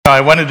I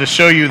wanted to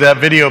show you that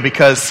video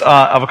because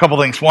of a couple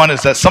things. One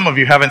is that some of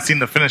you haven't seen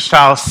the finished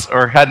house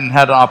or hadn't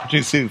had an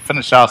opportunity to see the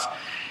finished house.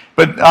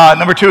 But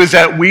number two is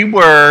that we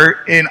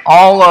were in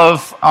all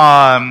of,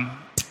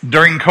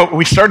 during COVID,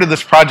 we started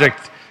this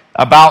project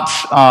about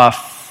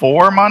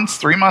 3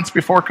 months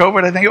before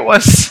COVID, I think it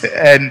was,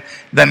 and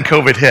then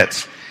COVID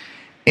hit.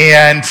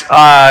 And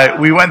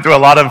we went through a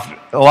lot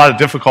of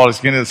difficulties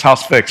getting this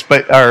house fixed,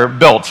 or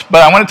built.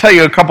 But I want to tell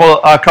you a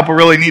couple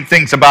really neat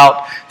things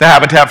about the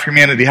Habitat for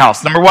Humanity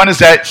house. Number one is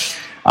that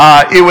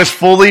it was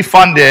fully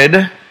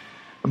funded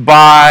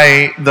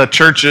by the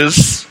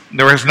churches.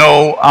 There was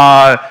no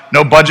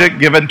budget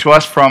given to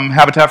us from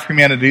Habitat for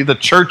Humanity. The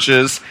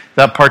churches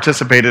that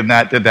participated in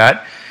that did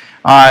that.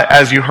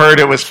 As you heard,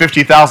 it was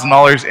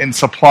 $50,000 in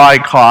supply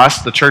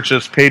costs. The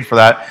churches paid for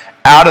that.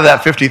 Out of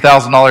that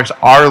 $50,000,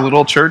 our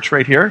little church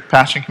right here,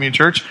 Passion Community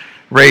Church,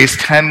 raised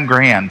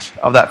 $10,000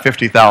 of that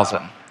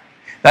 $50,000.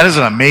 That is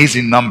an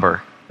amazing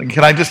number.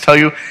 Can I just tell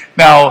you?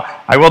 Now,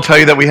 I will tell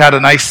you that we had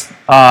a nice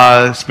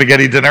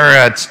spaghetti dinner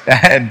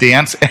and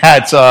dance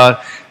at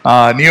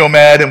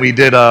Neomed, and we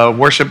did a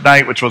worship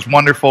night, which was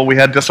wonderful. We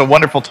had just a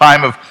wonderful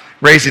time of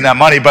raising that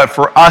money. But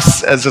for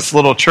us as this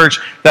little church,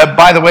 that,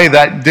 by the way,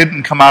 that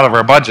didn't come out of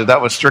our budget.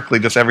 That was strictly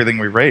just everything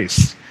we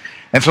raised.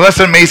 And so that's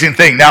an amazing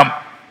thing.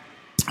 Now,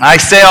 I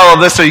say all of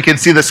this so you can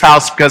see this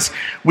house because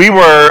we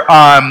were,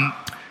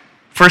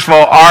 first of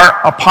all,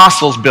 our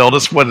Apostles Build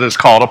is what it is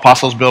called.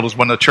 Apostles Build is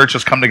when the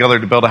churches come together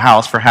to build a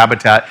house for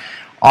Habitat.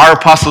 Our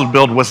Apostles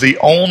Build was the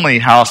only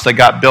house that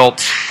got built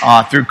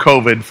through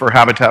COVID for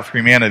Habitat for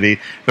Humanity.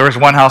 There was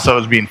one house that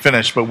was being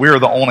finished, but we were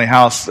the only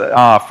house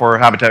for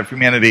Habitat for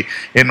Humanity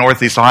in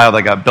Northeast Ohio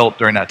that got built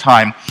during that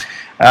time.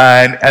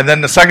 And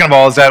then the second of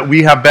all is that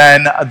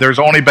there's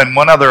only been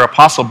one other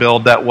Apostle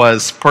Build that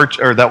was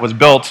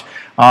built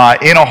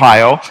in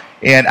Ohio,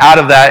 and out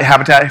of that,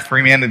 Habitat for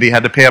Humanity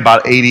had to pay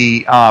about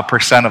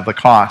 80% of the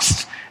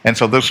cost. And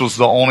so this was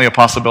the only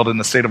Apostle Build in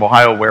the state of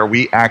Ohio where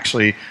we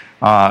actually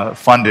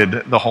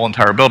funded the whole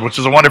entire build, which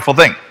is a wonderful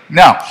thing.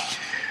 Now,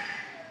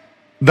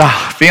 the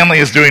family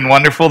is doing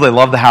wonderful. They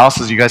love the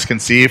house, as you guys can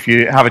see. If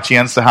you have a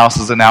chance, the house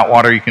is in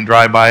Atwater. You can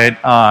drive by it.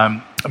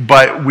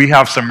 But we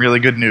have some really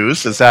good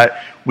news, is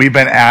that we've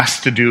been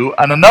asked to do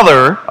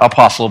another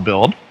Apostle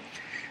Build.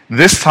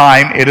 This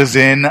time it is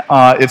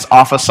it's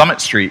off of Summit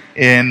Street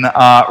in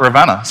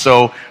Ravenna.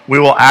 So we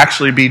will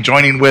actually be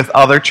joining with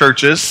other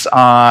churches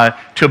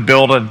to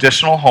build an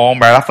additional home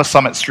right off of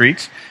Summit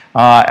Street.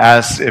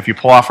 As if you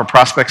pull off of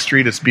Prospect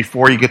Street, it's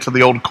before you get to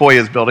the old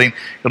Koya's building.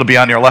 It'll be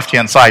on your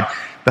left-hand side.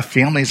 The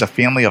family is a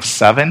family of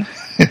 7.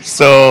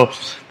 So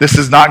this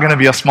is not going to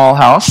be a small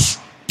house.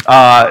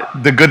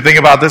 The good thing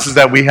about this is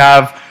that we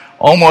have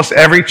almost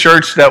every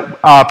church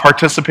that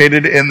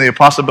participated in the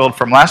Apostle Build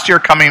from last year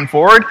coming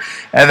forward.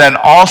 And then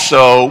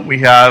also we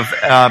have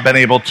been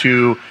able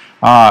to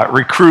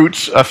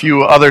recruit a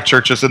few other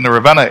churches in the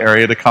Ravenna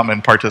area to come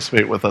and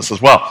participate with us as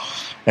well.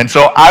 And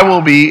so I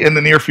will be in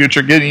the near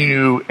future getting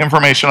you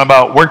information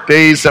about work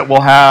days that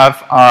we'll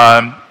have.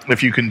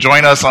 If you can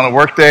join us on a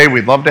work day,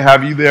 we'd love to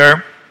have you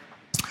there.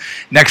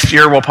 Next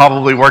year we'll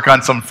probably work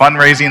on some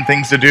fundraising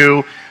things to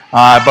do.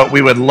 But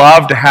we would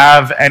love to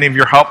have any of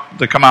your help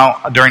to come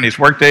out during these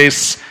work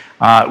days.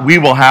 We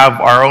will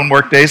have our own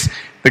work days.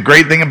 The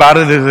great thing about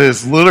it is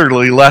it's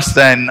literally less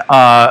than,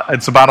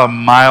 it's about 1.5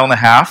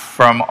 miles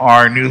from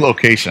our new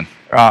location,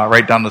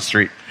 right down the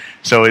street.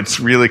 So it's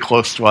really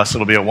close to us.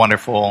 It'll be a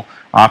wonderful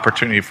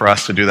opportunity for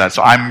us to do that.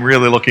 So I'm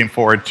really looking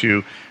forward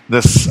to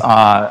this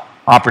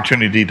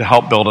opportunity to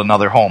help build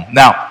another home.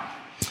 Now,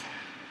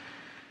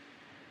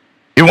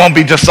 it won't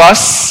be just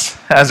us,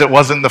 as it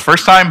wasn't the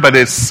first time, but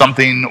it's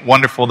something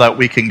wonderful that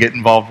we can get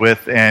involved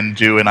with and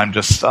do. And I'm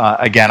just,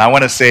 again, I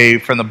want to say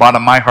from the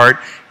bottom of my heart,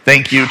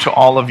 thank you to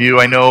all of you.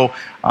 I know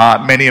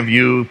many of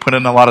you put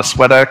in a lot of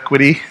sweat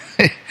equity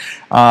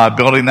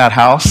building that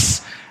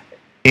house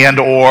and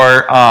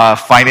or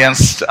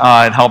financed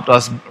and helped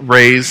us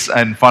raise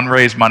and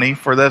fundraise money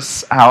for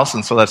this house.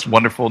 And so that's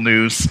wonderful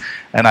news,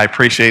 and I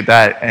appreciate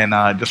that. And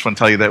I just want to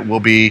tell you that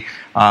we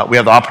have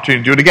the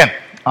opportunity to do it again.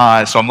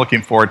 So I'm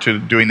looking forward to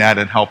doing that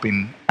and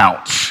helping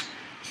out.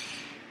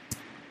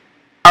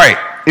 All right,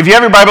 if you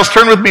have your Bibles,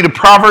 turn with me to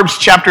Proverbs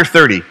chapter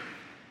 30.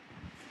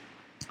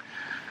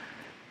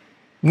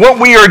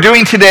 What we are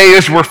doing today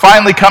is we're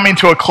finally coming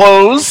to a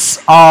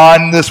close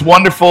on this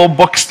wonderful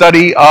book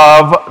study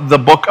of the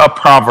book of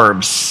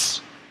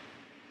Proverbs.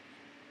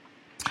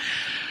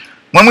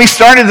 When we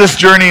started this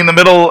journey in the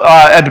middle,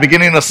 at the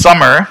beginning of the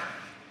summer,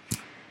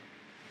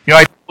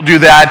 I told you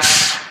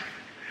that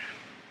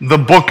the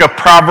book of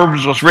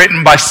Proverbs was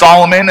written by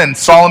Solomon, and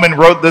Solomon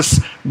wrote this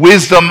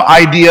wisdom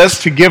ideas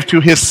to give to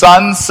his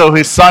sons so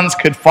his sons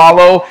could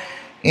follow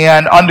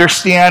and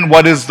understand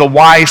what is the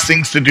wise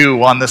things to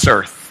do on this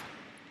earth.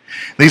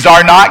 These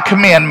are not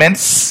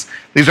commandments.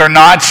 These are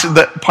not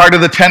part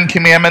of the 10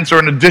 Commandments or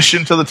in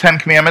addition to the 10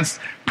 Commandments.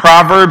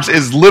 Proverbs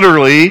is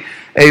literally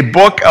a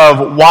book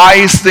of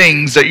wise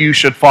things that you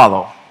should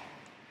follow.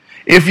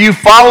 If you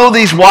follow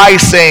these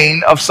wise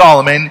sayings of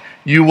Solomon,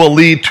 you will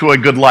lead to a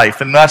good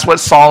life. And that's what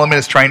Solomon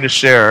is trying to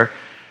share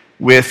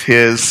with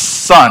his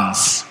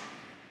sons.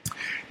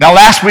 Now,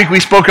 last week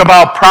we spoke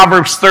about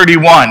Proverbs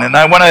 31, and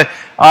I want to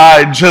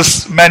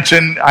just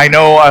mention, I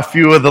know a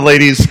few of the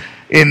ladies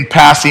in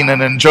passing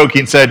and in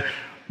joking said,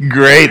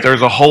 great,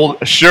 there's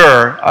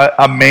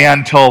a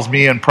man tells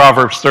me in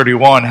Proverbs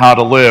 31 how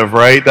to live,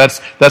 right?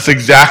 That's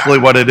exactly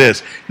what it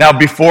is. Now,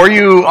 before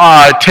you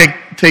take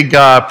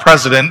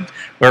precedent,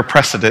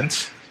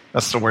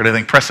 that's the word I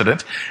think,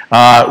 precedent,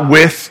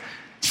 with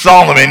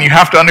Solomon, you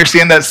have to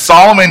understand that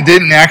Solomon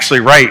didn't actually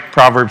write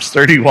Proverbs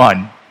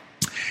 31.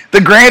 The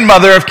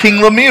grandmother of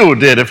King Lemuel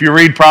did. If you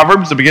read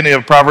Proverbs, the beginning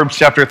of Proverbs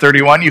chapter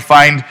 31, you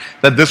find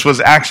that this was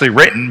actually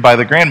written by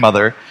the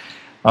grandmother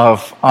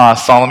of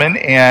Solomon,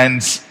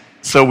 and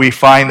so we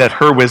find that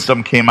her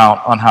wisdom came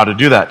out on how to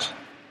do that.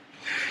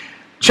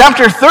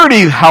 Chapter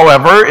 30,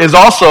 however, is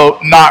also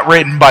not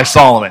written by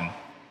Solomon.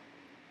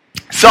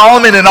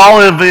 Solomon, in all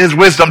of his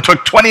wisdom,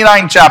 took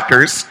 29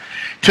 chapters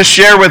to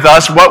share with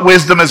us what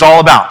wisdom is all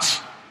about.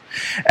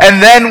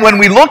 And then when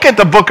we look at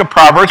the book of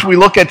Proverbs, we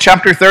look at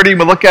chapter 30,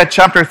 we look at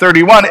chapter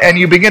 31, and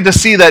you begin to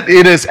see that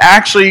it is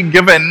actually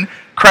given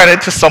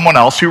credit to someone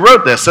else who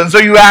wrote this. And so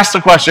you ask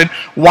the question,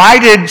 why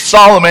did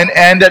Solomon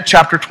end at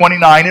chapter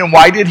 29, and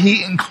why did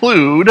he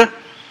include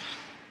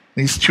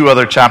these two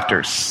other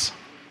chapters?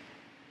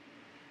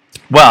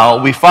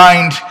 Well, we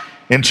find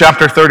in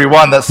chapter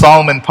 31 that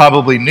Solomon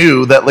probably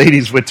knew that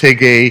ladies would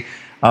take a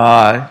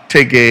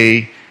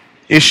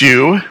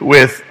issue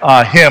with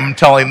him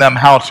telling them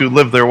how to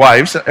live their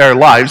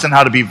lives and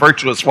how to be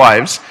virtuous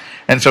wives.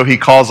 And so he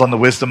calls on the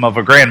wisdom of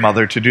a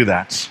grandmother to do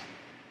that.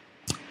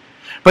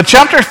 But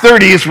chapter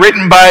 30 is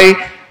written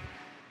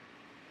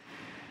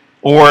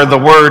or the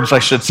words I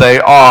should say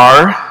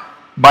are,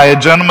 by a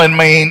gentleman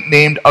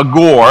named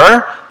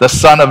Agur, the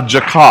son of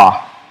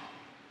Jakeh.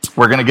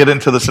 We're going to get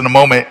into this in a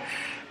moment.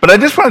 But I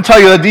just want to tell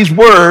you that these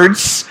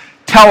words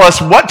tell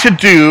us what to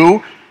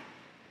do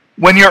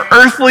when your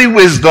earthly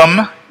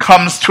wisdom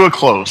comes to a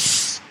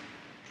close.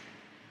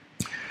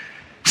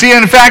 See,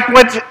 in fact,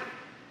 what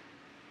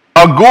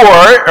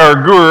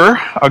Agur,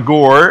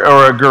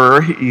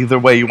 either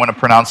way you want to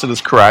pronounce it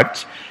is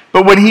correct,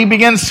 but when he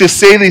begins to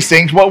say these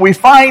things, what we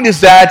find is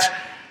that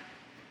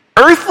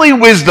earthly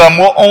wisdom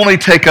will only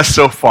take us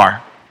so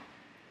far.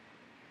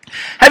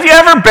 Have you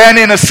ever been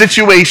in a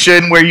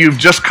situation where you've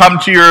just come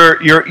to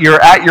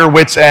you're at your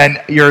wit's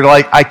end, you're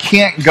like, I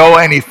can't go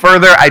any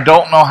further, I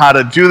don't know how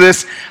to do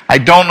this, I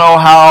don't know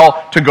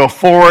how to go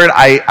forward,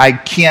 I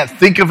can't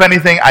think of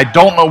anything, I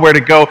don't know where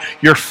to go,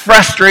 you're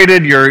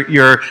frustrated,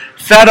 you're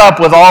fed up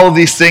with all of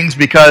these things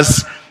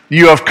because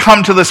you have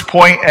come to this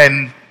point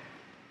and,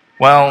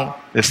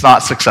 well, it's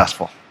not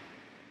successful.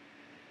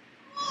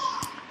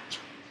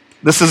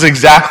 This is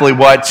exactly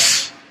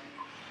what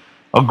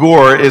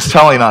Agur is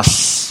telling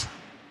us.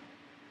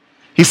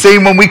 He's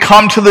saying when we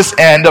come to this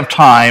end of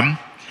time,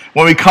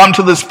 when we come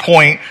to this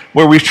point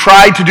where we've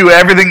tried to do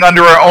everything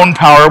under our own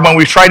power, when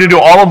we've tried to do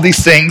all of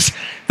these things,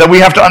 that we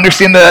have to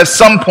understand that at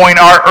some point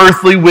our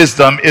earthly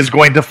wisdom is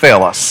going to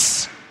fail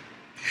us.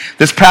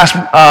 This past,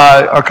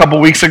 a couple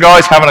weeks ago, I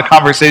was having a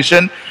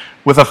conversation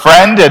with a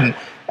friend, and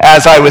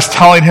as I was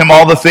telling him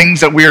all the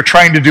things that we are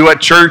trying to do at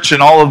church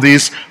and all of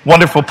these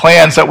wonderful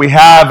plans that we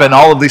have and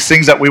all of these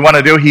things that we want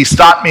to do, he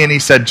stopped me and he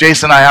said,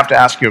 Jason, I have to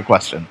ask you a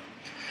question.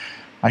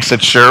 I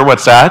said, sure,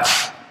 what's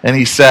that? And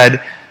he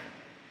said,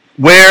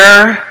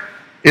 where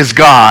is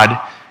God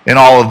in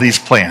all of these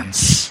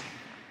plans?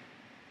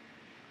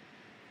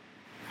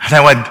 And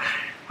I went,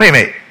 wait a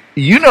minute,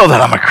 you know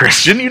that I'm a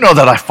Christian, you know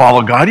that I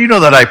follow God, you know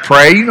that I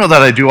pray, you know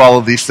that I do all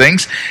of these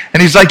things.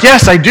 And he's like,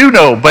 yes, I do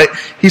know, but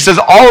he says,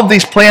 all of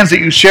these plans that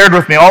you shared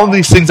with me, all of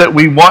these things that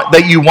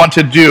you want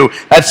to do,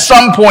 at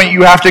some point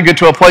you have to get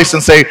to a place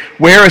and say,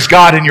 where is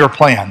God in your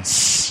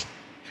plans?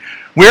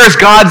 Where is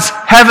God's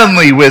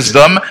heavenly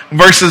wisdom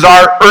versus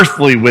our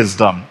earthly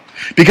wisdom?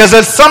 Because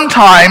as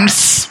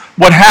sometimes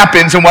what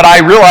happens, and what I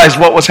realized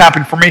what was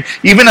happening for me,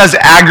 even as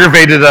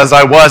aggravated as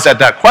I was at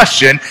that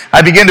question,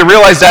 I began to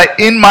realize that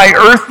in my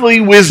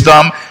earthly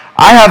wisdom,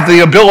 I have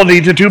the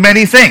ability to do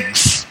many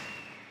things.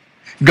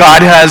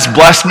 God has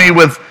blessed me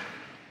with,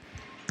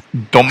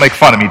 don't make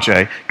fun of me,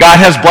 Jay. God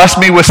has blessed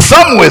me with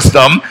some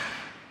wisdom,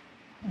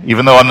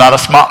 even though I'm not a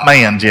smart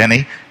man,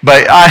 Jenny.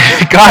 But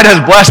God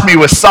has blessed me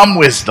with some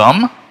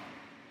wisdom,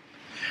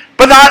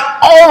 but not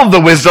all of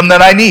the wisdom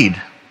that I need.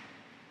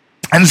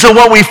 And so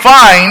what we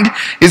find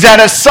is that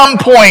at some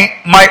point,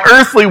 my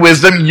earthly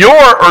wisdom,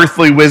 your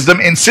earthly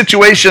wisdom in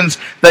situations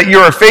that you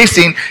are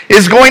facing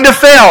is going to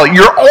fail.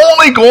 You're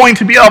only going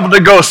to be able to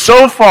go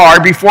so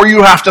far before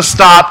you have to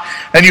stop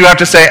and you have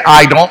to say,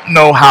 I don't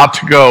know how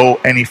to go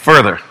any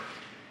further.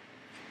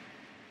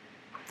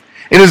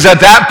 It is at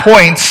that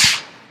point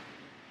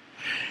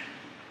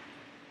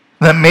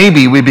that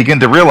maybe we begin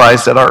to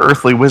realize that our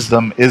earthly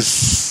wisdom will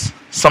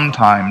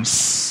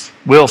sometimes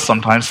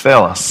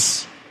fail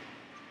us.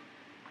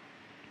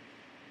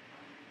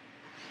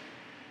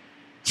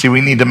 See,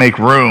 we need to make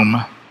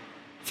room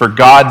for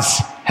God's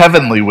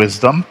heavenly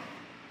wisdom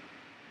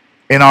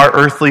in our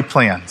earthly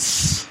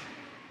plans.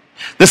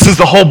 This is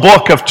the whole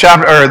book of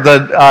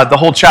the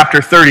whole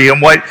chapter 30,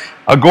 and what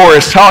Agur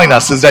is telling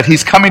us is that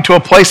he's coming to a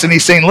place and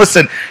he's saying,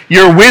 listen,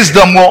 your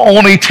wisdom will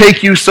only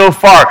take you so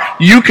far.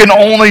 You can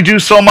only do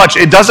so much.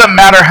 It doesn't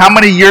matter how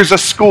many years of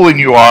schooling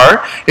you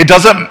are. It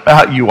doesn't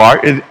matter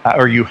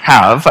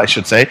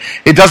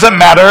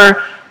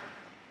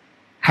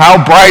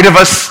how bright of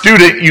a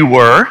student you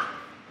were.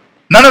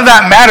 None of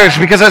that matters,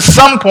 because at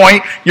some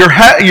point, your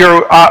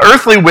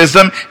earthly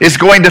wisdom is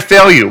going to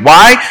fail you.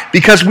 Why?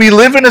 Because we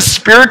live in a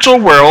spiritual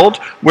world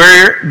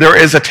where there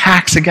is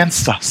attacks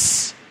against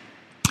us,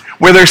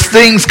 where there's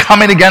things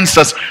coming against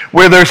us,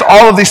 where there's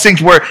all of these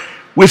things where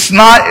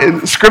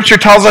Scripture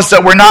tells us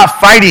that we're not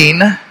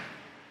fighting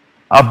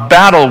a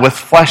battle with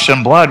flesh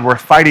and blood. We're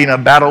fighting a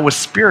battle with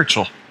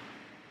spiritual.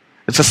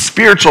 It's a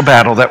spiritual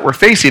battle that we're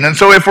facing. And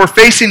so if we're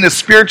facing this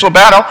spiritual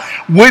battle,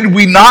 would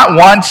we not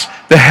want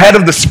the head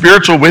of the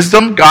spiritual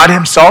wisdom, God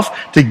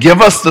himself, to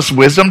give us this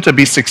wisdom to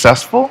be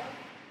successful?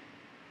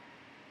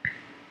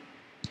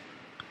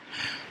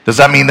 Does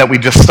that mean that we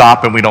just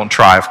stop and we don't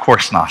try? Of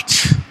course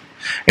not.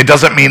 It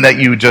doesn't mean that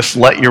you just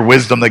let your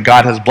wisdom that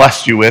God has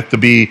blessed you with to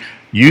be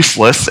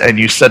useless and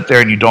you sit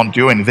there and you don't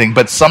do anything.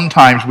 But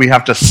sometimes we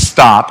have to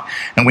stop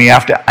and we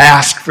have to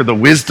ask for the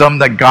wisdom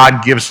that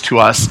God gives to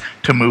us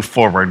to move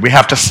forward. We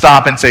have to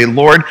stop and say,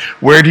 Lord,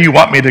 where do you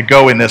want me to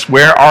go in this?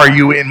 Where are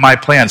you in my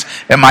plans?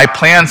 Am my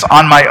plans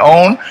on my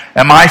own?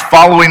 Am I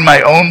following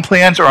my own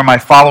plans, or am I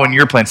following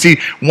your plans? See,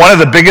 one of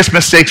the biggest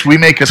mistakes we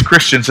make as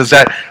Christians is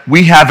that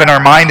we have in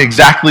our mind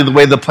exactly the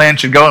way the plan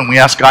should go, and we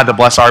ask God to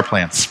bless our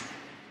plans.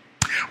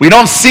 We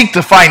don't seek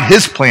to find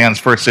his plans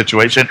for a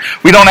situation.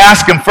 We don't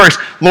ask him first,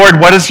 Lord,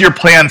 what is your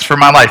plans for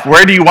my life?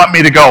 Where do you want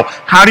me to go?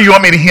 How do you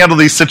want me to handle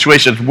these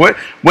situations?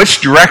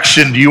 Which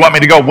direction do you want me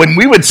to go? When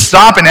we would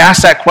stop and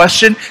ask that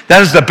question,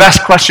 that is the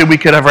best question we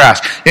could ever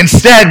ask.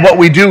 Instead, what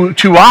we do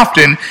too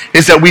often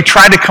is that we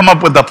try to come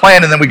up with a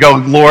plan and then we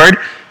go, Lord,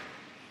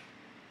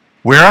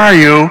 where are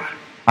you?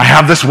 I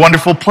have this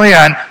wonderful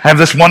plan. I have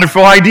this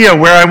wonderful idea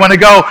where I want to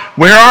go.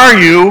 Where are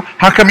you?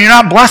 How come you're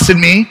not blessing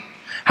me?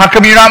 How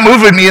come you're not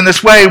moving me in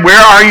this way? Where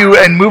are you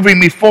and moving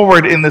me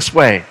forward in this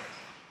way?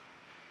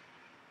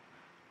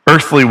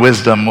 Earthly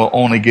wisdom will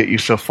only get you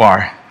so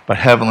far, but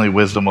heavenly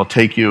wisdom will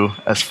take you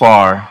as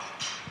far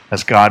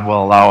as God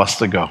will allow us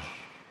to go.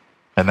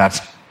 And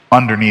that's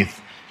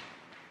underneath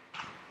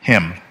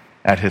him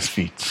at his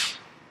feet.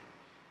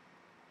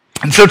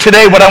 And so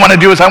today what I want to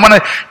do is I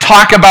want to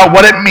talk about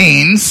what it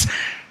means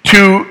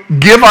to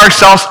give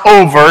ourselves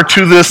over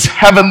to this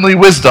heavenly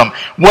wisdom.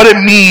 What it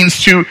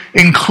means to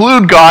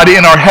include God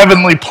in our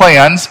heavenly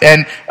plans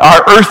and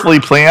our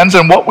earthly plans,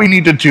 and what we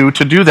need to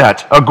do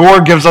that.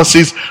 Agur gives us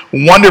these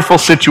wonderful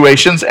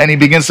situations, and he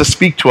begins to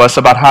speak to us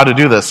about how to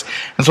do this.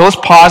 And so let's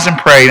pause and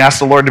pray and ask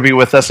the Lord to be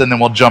with us, and then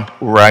we'll jump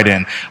right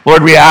in.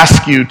 Lord, we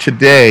ask you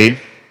today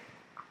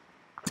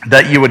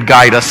that you would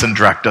guide us and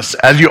direct us,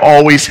 as you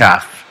always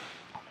have.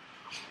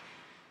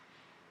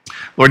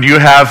 Lord, you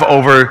have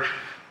over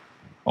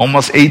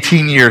almost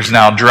 18 years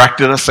now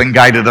directed us and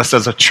guided us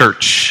as a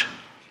church.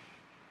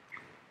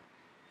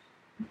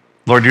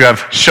 Lord, you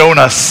have shown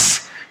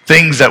us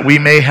things that we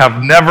may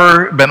have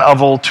never been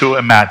able to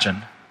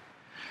imagine.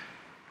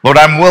 Lord,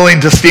 I'm willing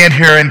to stand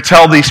here and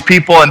tell these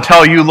people and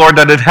tell you, Lord,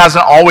 that it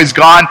hasn't always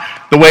gone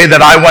the way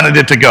that I wanted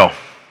it to go.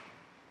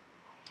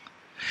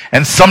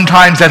 And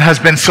sometimes that has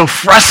been so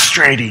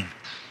frustrating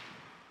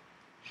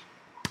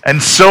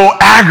and so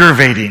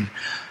aggravating.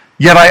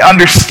 Yet I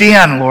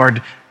understand,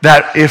 Lord,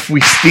 that if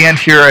we stand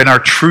here and are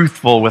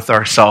truthful with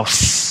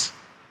ourselves,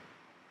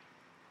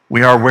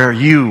 we are where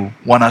you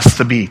want us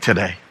to be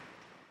today.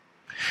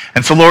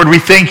 And so, Lord, we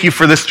thank you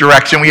for this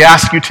direction. We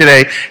ask you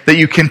today that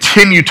you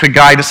continue to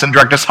guide us and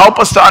direct us. Help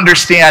us to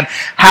understand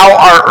how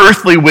our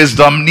earthly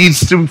wisdom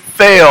needs to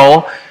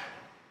fail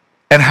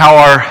and how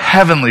our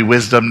heavenly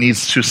wisdom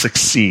needs to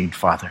succeed,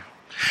 Father.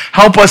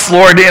 Help us,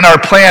 Lord, in our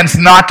plans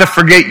not to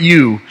forget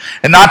you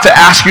and not to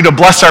ask you to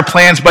bless our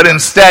plans, but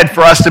instead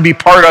for us to be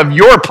part of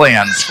your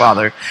plans,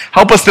 Father.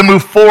 Help us to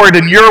move forward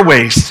in your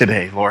ways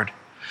today, Lord.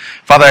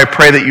 Father, I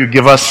pray that you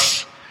give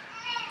us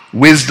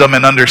wisdom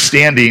and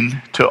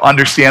understanding to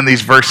understand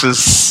these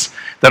verses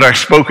that are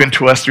spoken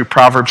to us through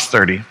Proverbs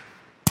 30.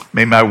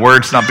 May my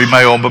words not be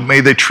my own, but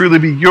may they truly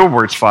be your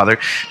words, Father.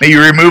 May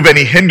you remove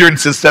any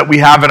hindrances that we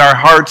have in our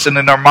hearts and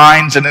in our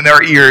minds and in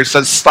our ears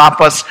that stop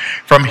us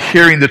from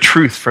hearing the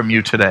truth from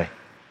you today.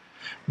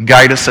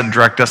 Guide us and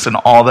direct us in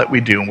all that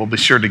we do, and we'll be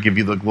sure to give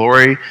you the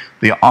glory,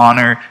 the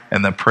honor,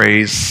 and the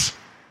praise,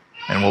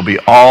 and we'll be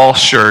all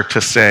sure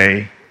to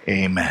say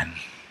amen.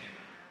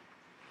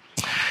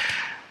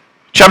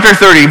 Chapter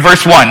 30,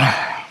 verse 1.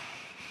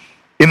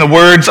 In the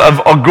words of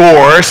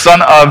Agur,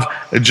 son of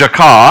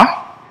Jakah,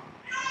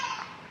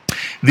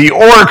 the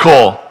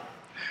oracle,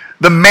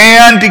 the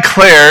man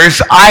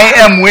declares, I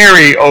am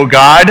weary, O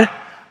God.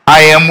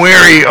 I am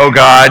weary, O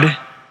God,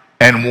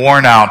 and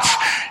worn out.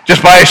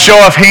 Just by a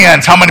show of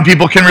hands, how many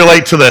people can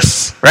relate to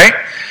this, right?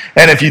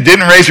 And if you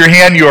didn't raise your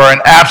hand, you are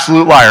an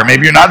absolute liar.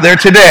 Maybe you're not there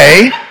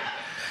today.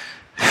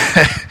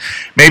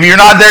 Maybe you're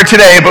not there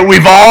today, but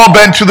we've all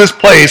been to this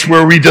place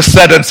where we just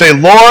sit and say,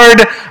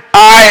 Lord,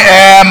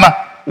 I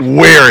am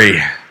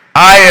weary.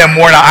 I am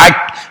worn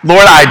out.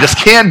 Lord, I just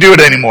can't do it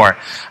anymore.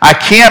 I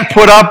can't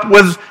put up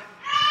with...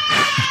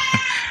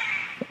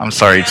 I'm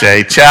sorry,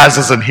 Jay. Chaz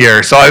isn't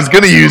here, so I was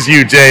going to use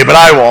you, Jay, but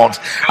I won't.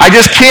 I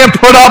just can't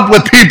put up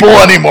with people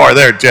anymore.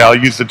 There, Jay, I'll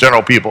use the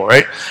general people,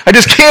 right? I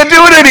just can't do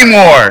it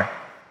anymore.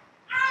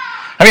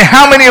 I mean,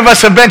 how many of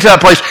us have been to that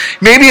place?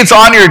 Maybe it's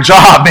on your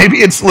job. Maybe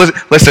it's...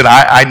 Listen,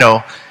 I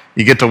know.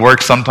 You get to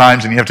work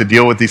sometimes and you have to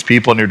deal with these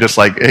people and you're just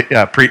like, hey,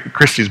 yeah,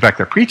 Christy's back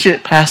there. Preach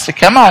it, Pastor.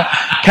 Come on.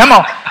 Come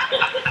on.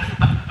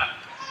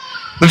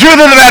 The truth of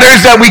the matter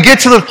is that we get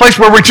to the place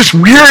where we're just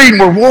weary and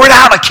we're worn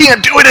out. I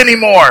can't do it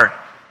anymore.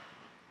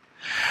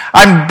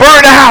 I'm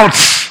burnt out.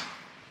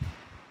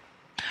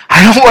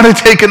 I don't want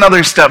to take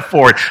another step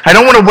forward. I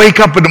don't want to wake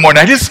up in the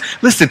morning.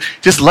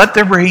 Just let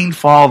the rain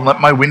fall and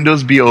let my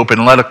windows be open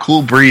and let a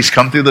cool breeze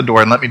come through the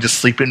door and let me just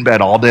sleep in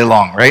bed all day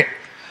long, right?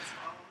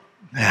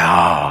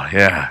 Oh,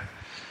 yeah.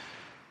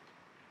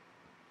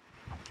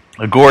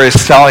 Agur is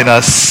telling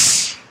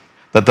us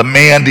that the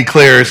man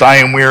declares, I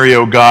am weary,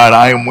 O God,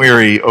 I am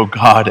weary, O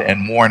God,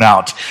 and worn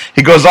out.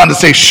 He goes on to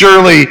say,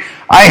 surely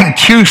I am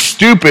too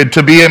stupid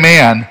to be a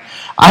man.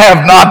 I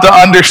have not the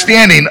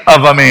understanding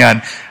of a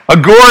man.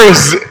 Agur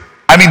is,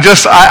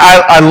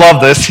 I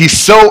love this. He's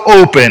so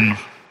open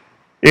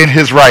in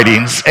his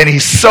writings, and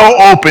he's so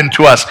open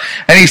to us.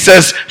 And he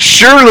says,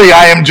 surely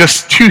I am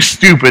just too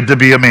stupid to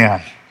be a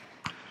man.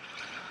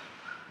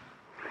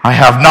 I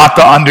have not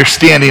the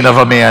understanding of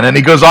a man. And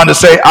he goes on to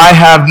say, I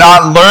have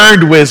not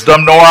learned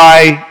wisdom, nor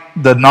I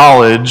the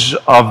knowledge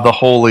of the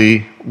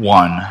Holy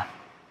One.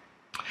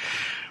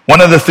 One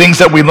of the things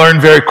that we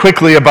learn very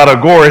quickly about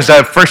Agur is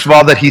that, first of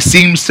all, that he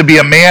seems to be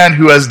a man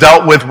who has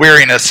dealt with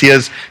weariness.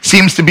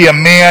 Seems to be a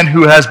man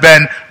who has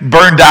been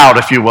burned out,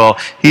 if you will.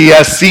 He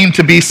has seemed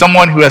to be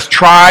someone who has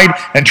tried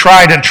and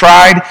tried and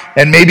tried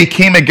and maybe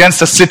came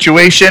against a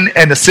situation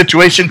and the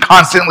situation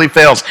constantly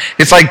fails.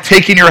 It's like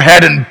taking your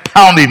head and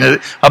pounding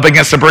it up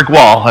against a brick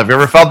wall. Have you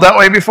ever felt that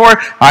way before?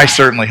 I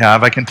certainly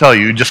have. I can tell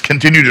you. You just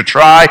continue to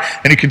try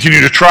and you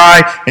continue to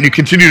try and you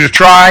continue to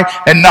try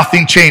and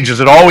nothing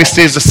changes. It always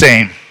stays the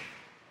same.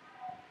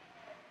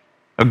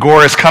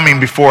 Agur is coming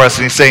before us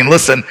and he's saying,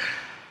 listen,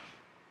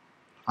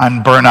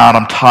 I'm burnt out,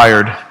 I'm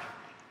tired.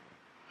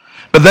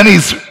 But then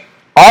he's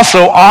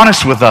also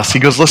honest with us. He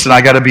goes, listen, I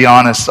got to be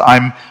honest.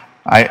 I'm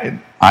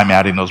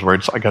adding those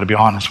words. I got to be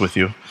honest with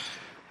you.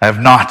 I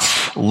have not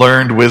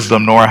learned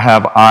wisdom, nor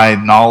have I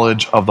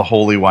knowledge of the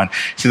Holy One.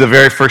 See, the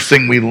very first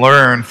thing we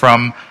learn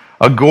from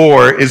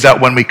Agur is that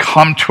when we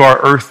come to our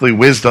earthly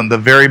wisdom, the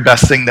very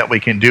best thing that we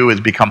can do is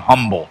become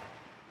humble.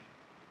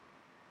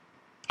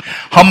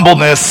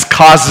 Humbleness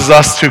causes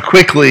us to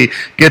quickly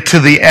get to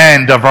the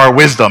end of our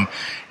wisdom.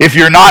 If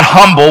you're not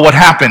humble, what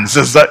happens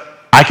is that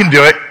I can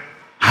do it.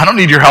 I don't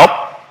need your help.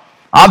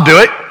 I'll do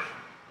it.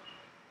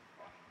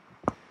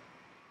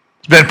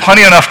 There's been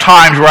plenty enough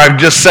times where I've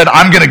just said,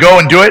 I'm going to go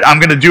and do it. I'm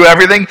going to do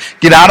everything.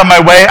 Get out of my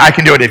way. I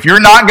can do it. If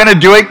you're not going to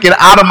do it, get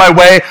out of my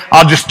way.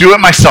 I'll just do it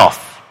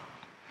myself.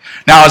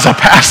 Now, as a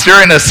pastor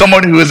and as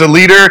someone who is a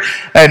leader,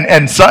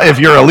 and so if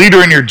you're a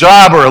leader in your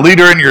job or a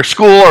leader in your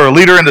school or a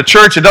leader in the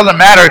church, it doesn't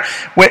matter.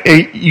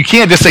 You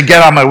can't just say,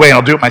 get out of my way and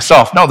I'll do it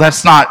myself. No,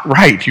 that's not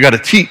right. You got to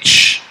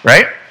teach,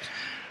 right?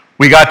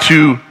 We got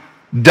to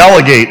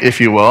delegate,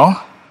 if you will,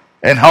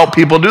 and help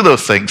people do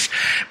those things.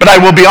 But I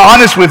will be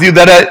honest with you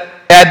that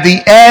at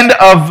the end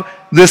of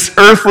this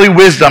earthly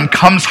wisdom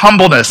comes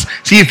humbleness.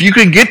 See, if you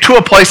can get to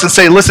a place and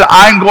say, listen,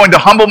 I'm going to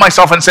humble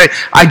myself and say,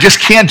 I just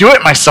can't do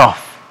it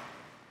myself.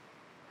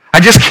 I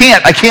just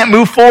can't. I can't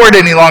move forward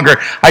any longer.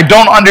 I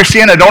don't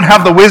understand. I don't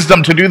have the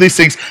wisdom to do these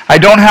things. I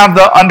don't have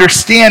the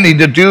understanding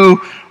to do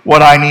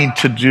what I need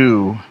to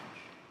do.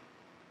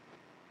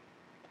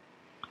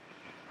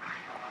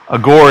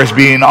 Agur is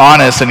being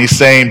honest and he's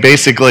saying,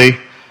 basically,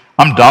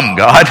 I'm dumb,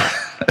 God.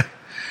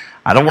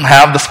 I don't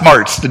have the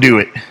smarts to do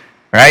it,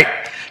 right?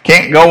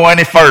 Can't go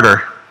any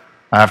further.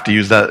 I have to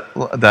use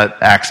that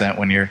accent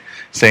when you're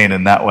saying it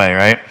in that way,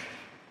 right?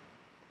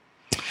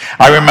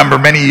 I remember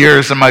many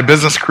years in my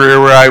business career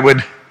where I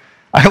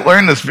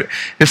learned this.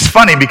 It's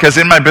funny because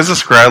in my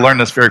business career, I learned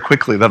this very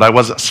quickly, that I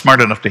wasn't smart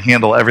enough to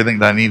handle everything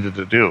that I needed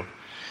to do.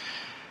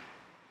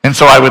 And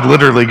so I would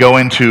literally go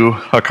into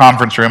a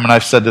conference room, and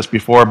I've said this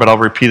before, but I'll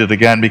repeat it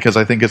again because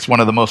I think it's one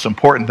of the most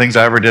important things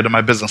I ever did in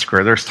my business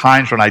career. There's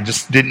times when I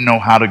just didn't know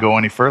how to go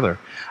any further.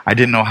 I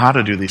didn't know how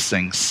to do these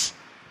things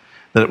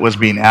that was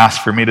being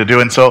asked for me to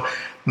do. And so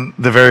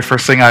the very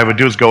first thing I would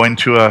do is go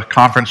into a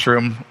conference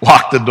room,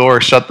 lock the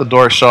door, shut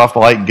off the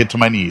light, and get to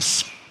my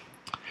knees.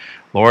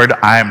 Lord,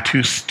 I am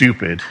too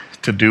stupid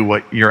to do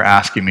what you're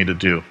asking me to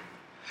do.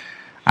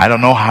 I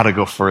don't know how to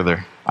go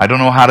further. I don't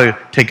know how to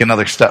take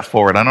another step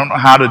forward. I don't know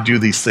how to do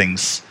these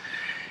things.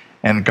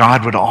 And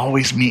God would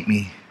always meet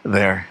me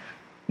there,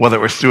 whether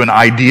it was through an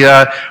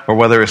idea or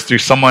whether it's through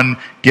someone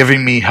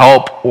giving me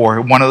help or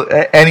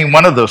any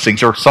one of those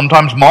things, or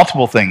sometimes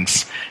multiple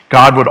things.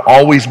 God would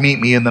always meet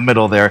me in the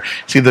middle there.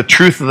 See, the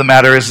truth of the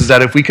matter is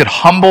that if we could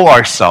humble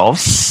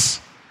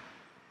ourselves,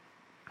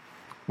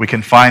 we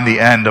can find the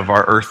end of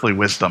our earthly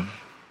wisdom.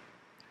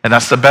 And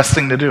that's the best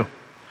thing to do.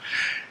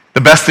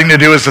 The best thing to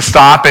do is to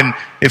stop, and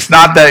it's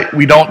not that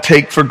we don't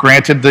take for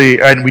granted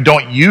and we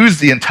don't use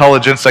the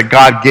intelligence that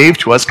God gave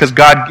to us, because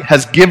God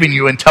has given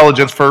you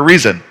intelligence for a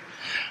reason.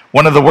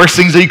 One of the worst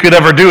things that you could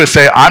ever do is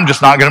say, I'm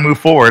just not going to move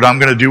forward. I'm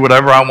going to do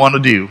whatever I want to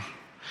do.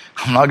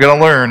 I'm not going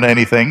to learn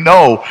anything.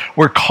 No,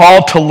 we're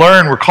called to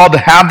learn. We're called to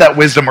have that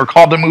wisdom. We're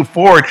called to move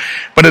forward.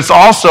 But it's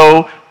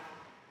also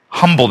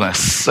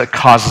humbleness that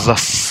causes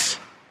us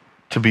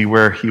to be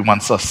where he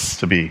wants us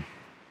to be.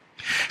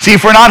 See,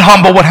 if we're not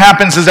humble, what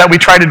happens is that we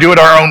try to do it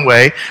our own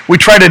way. We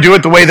try to do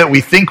it the way that we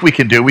think we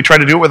can do. We try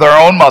to do it with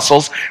our own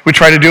muscles. We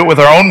try to do it with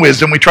our own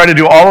wisdom. We try to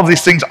do all of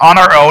these things on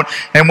our own.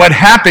 And what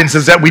happens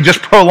is that we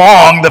just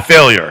prolong the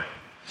failure.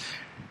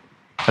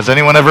 Has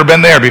anyone ever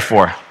been there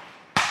before?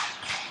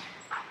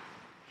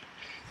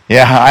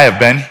 Yeah, I have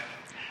been.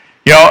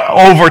 You know,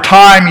 over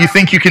time, you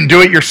think you can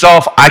do it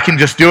yourself. I can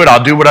just do it.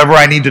 I'll do whatever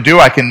I need to do.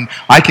 I can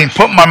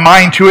put my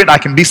mind to it. I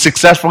can be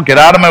successful. Get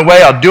out of my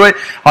way. I'll do it.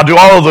 I'll do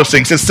all of those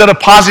things. Instead of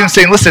pausing and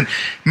saying, listen,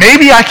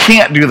 maybe I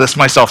can't do this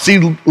myself.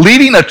 See,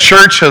 leading a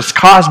church has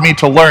caused me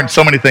to learn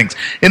so many things.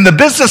 In the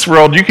business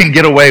world, you can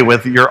get away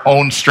with your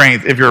own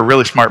strength if you're a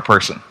really smart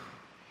person.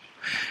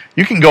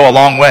 You can go a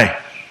long way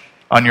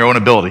on your own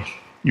ability.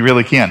 You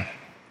really can.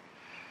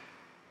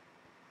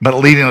 But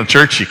leading a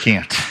church, you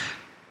can't.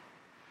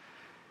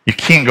 You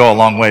can't go a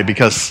long way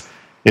because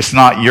it's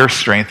not your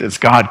strength, it's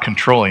God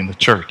controlling the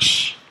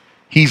church.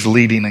 He's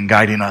leading and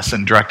guiding us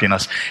and directing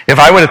us. If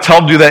I would have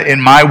told you that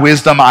in my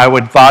wisdom, I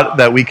would have thought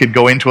that we could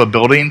go into a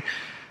building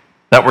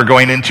that we're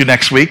going into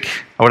next week,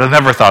 I would have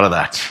never thought of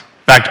that.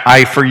 In fact,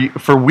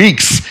 for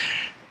weeks,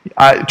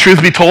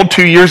 truth be told,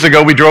 2 years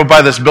ago, we drove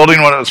by this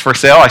building when it was for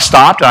sale. I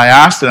stopped and I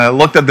asked and I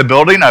looked at the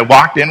building. I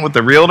walked in with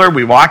the realtor.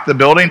 We walked the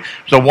building. It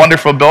was a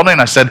wonderful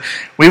building. I said,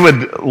 we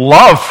would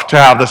love to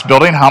have this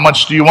building. How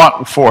much do you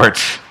want for it?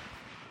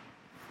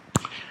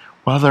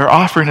 Well, they're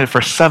offering it for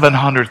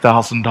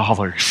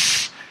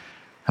 $700,000.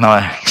 And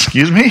I'm like,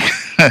 excuse me?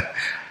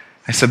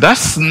 I said,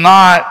 that's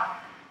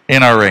not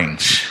in our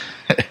range.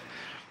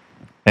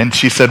 And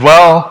she said,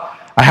 well,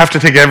 I have to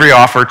take every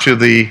offer to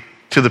the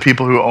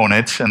people who own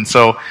it. And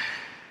so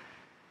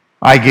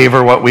I gave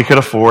her what we could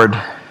afford,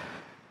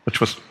 which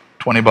was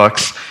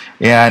 $20.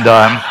 And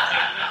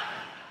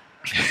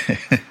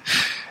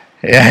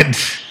and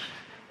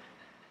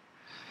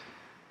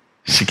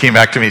she came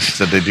back to me. She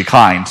said they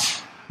declined.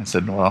 I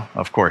said, well,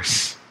 of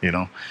course,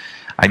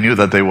 I knew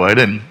that they would.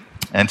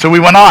 And so we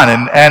went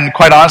on, and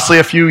quite honestly,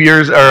 a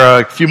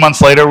few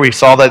months later, we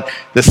saw that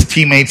this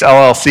Teammates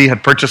LLC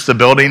had purchased the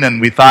building,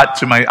 and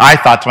I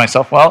thought to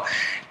myself, well,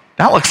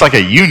 that looks like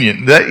a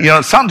union.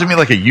 It sounds to me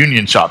like a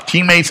union shop.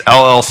 Teammates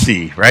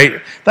LLC,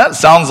 right? That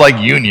sounds like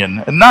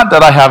union. And not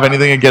that I have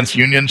anything against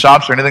union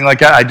shops or anything like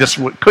that. I just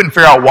couldn't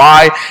figure out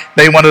why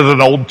they wanted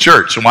an old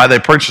church and why they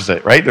purchased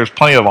it, right? There's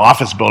plenty of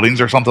office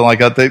buildings or something like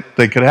that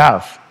they could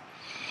have.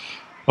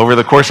 Over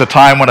the course of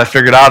time, what I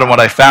figured out and what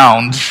I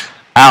found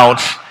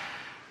out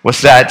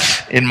was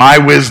that in my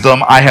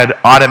wisdom, I had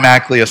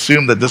automatically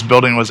assumed that this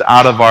building was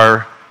out of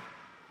our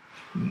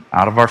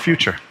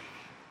future.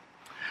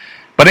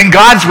 But in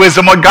God's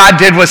wisdom, what God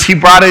did was he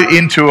brought it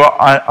into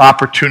an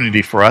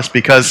opportunity for us,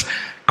 because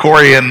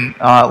Corey and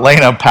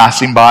Lena,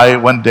 passing by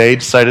one day,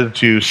 decided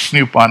to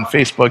snoop on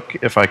Facebook,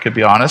 if I could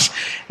be honest,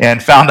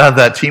 and found out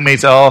that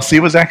Teammates LLC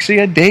was actually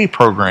a day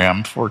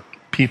program for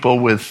people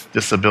with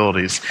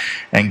disabilities,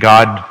 and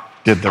God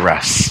did the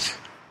rest.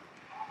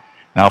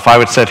 Now, if I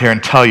would sit here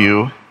and tell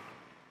you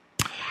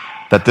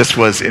that this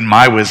was, in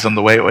my wisdom,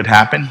 the way it would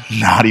happen,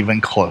 not even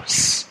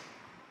close.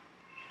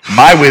 In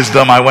my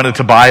wisdom, I wanted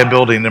to buy a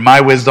building. In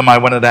my wisdom, I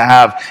wanted to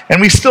have,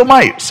 and we still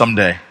might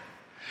someday.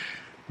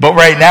 But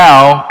right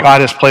now,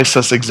 God has placed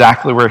us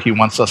exactly where he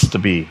wants us to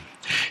be.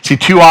 See,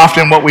 too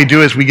often what we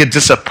do is we get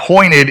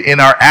disappointed in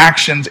our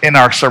actions, in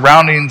our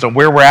surroundings, and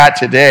where we're at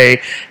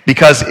today,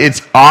 because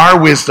it's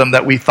our wisdom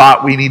that we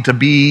thought we need to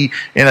be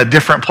in a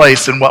different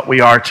place than what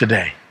we are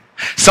today.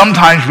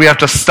 Sometimes we have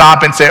to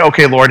stop and say,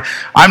 okay, Lord,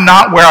 I'm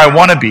not where I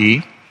want to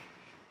be.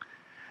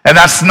 And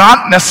that's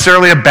not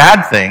necessarily a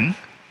bad thing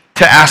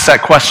to ask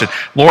that question.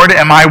 Lord,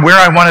 am I where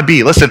I want to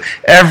be? Listen,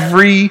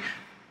 every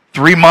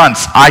 3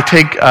 months, I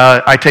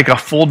take a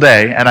full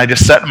day and I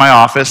just sit in my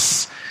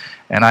office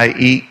and I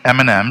eat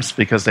M&Ms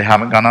because they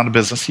haven't gone out of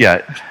business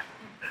yet.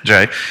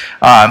 Jay.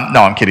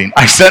 No, I'm kidding.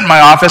 I sit in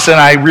my office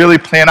and I really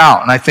plan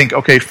out and I think,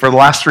 okay, for the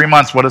last 3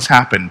 months, what has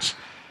happened?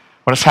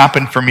 What has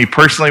happened for me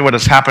personally? What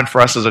has happened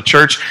for us as a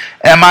church?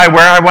 Am I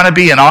where I want to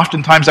be? And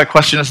oftentimes that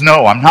question is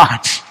no, I'm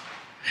not.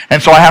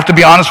 And so I have to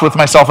be honest with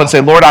myself and say,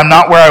 Lord, I'm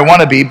not where I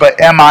want to be,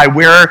 but am I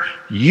where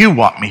you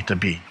want me to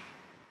be?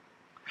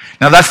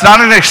 Now, that's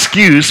not an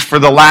excuse for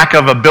the lack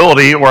of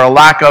ability or a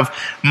lack of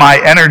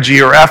my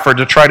energy or effort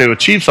to try to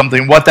achieve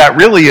something. What that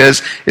really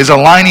is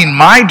aligning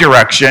my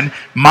direction,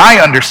 my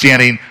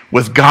understanding,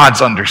 with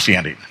God's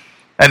understanding.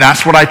 And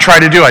that's what I try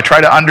to do. I try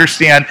to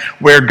understand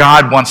where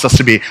God wants us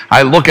to be.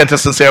 I look at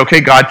this and say,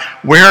 okay, God,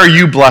 where are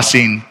you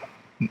blessing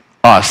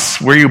us?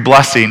 Where are you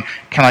blessing?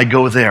 Can I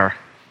go there?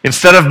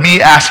 Instead of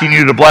me asking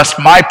you to bless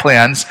my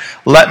plans,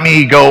 let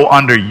me go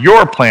under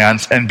your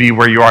plans and be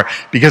where you are.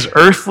 Because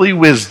earthly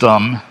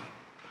wisdom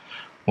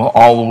will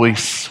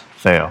always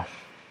fail.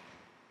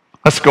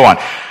 Let's go on.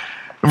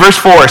 Verse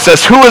 4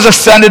 says, who has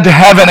ascended to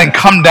heaven and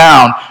come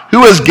down?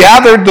 Who has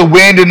gathered the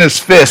wind in his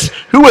fist?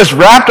 Who has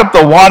wrapped up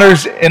the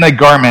waters in a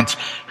garment?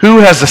 Who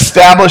has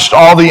established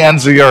all the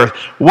ends of the earth?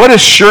 What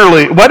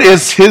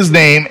is his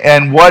name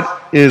and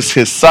what is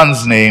his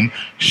son's name?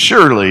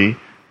 Surely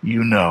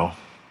you know.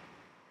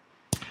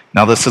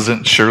 Now this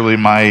isn't surely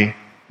my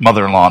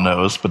mother-in-law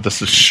knows, but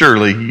this is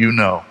surely you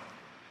know.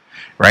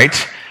 Right?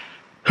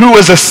 Who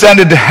has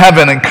ascended to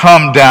heaven and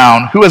come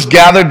down? Who has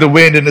gathered the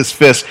wind in his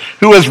fist?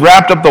 Who has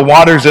wrapped up the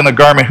waters in a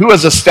garment? Who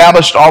has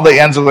established all the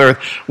ends of the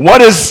earth?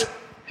 What is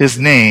his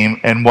name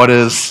and what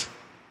is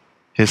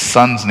his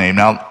son's name?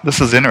 Now,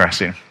 this is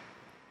interesting.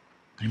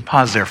 You can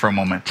pause there for a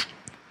moment.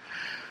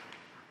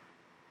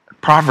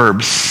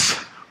 Proverbs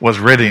was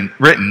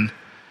written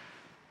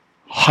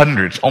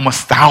hundreds,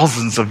 almost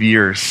thousands of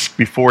years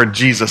before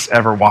Jesus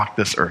ever walked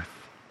this earth.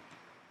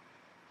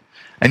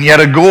 And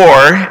yet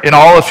Agur, in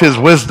all of his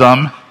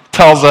wisdom,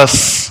 tells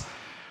us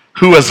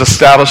who has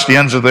established the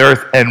ends of the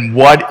earth and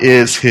what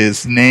is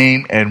his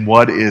name and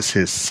what is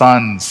his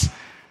son's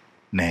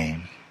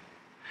name.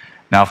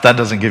 Now, if that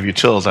doesn't give you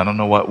chills, I don't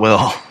know what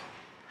will.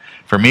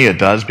 For me it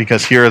does,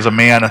 because here is a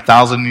man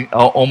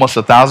almost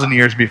 1,000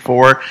 years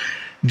before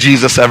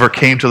Jesus ever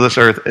came to this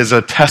earth is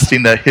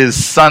attesting that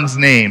his son's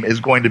name is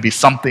going to be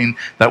something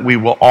that we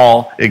will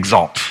all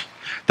exalt,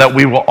 that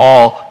we will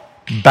all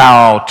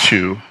bow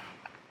to.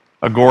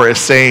 Agur is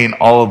saying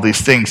all of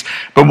these things.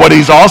 But what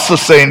he's also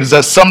saying is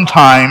that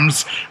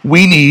sometimes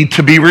we need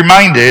to be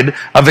reminded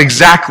of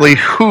exactly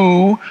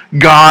who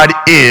God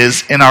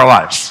is in our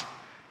lives.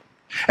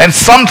 And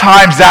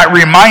sometimes that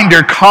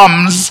reminder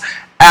comes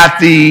at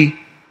the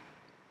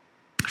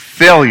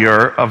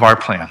failure of our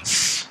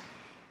plans.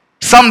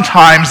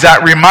 Sometimes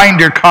that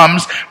reminder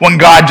comes when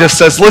God just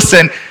says,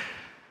 listen,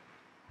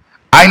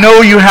 I know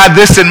you had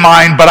this in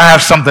mind, but I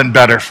have something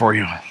better for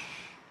you.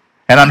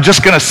 And I'm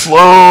just going to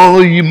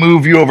slowly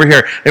move you over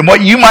here. And what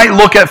you might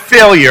look at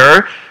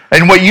failure,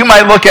 and what you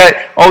might look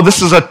at, oh,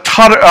 this is a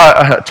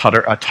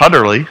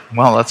tutterly,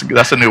 well,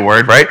 that's a new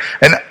word, right?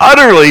 An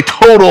utterly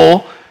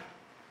total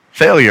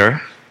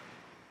failure.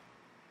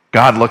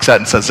 God looks at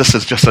it and says, this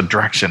is just a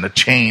direction, a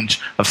change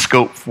of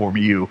scope for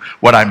you.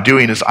 What I'm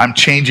doing is I'm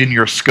changing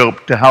your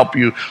scope to help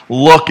you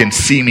look and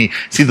see me.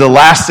 See, the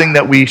last thing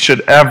that we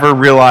should ever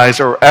realize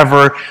or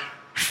ever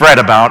fret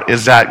about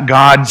is that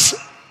God's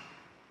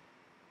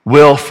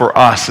will for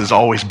us is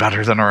always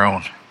better than our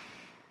own.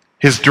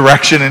 His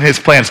direction and his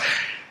plans.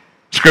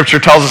 Scripture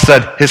tells us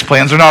that his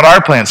plans are not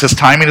our plans. His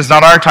timing is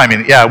not our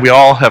timing. Yeah, we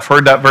all have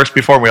heard that verse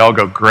before. We all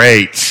go,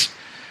 great.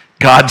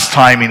 God's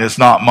timing is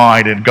not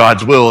mine and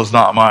God's will is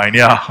not mine.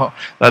 Yeah,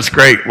 that's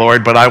great,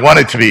 Lord, but I want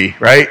it to be,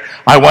 right?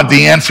 I want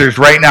the answers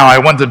right now. I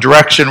want the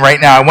direction right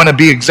now. I want to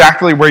be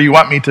exactly where you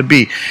want me to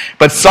be.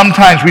 But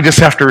sometimes we just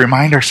have to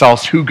remind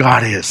ourselves who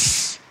God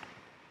is.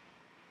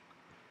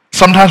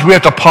 Sometimes we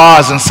have to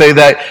pause and say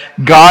that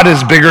God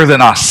is bigger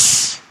than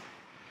us.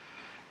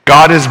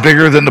 God is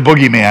bigger than the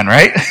boogeyman,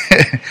 right?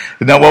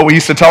 Isn't that what we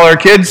used to tell our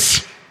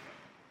kids?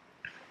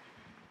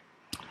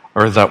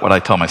 Or is that what I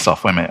tell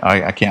myself? Wait a minute,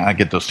 I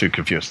get those two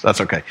confused.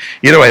 That's okay.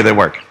 Either way, they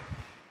work.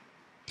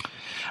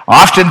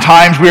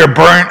 Oftentimes we are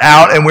burnt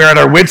out and we're at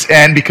our wits'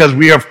 end because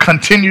we have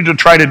continued to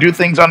try to do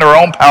things under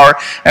our own power,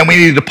 and we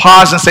need to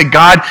pause and say,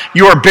 God,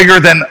 you are bigger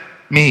than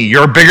me.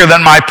 You're bigger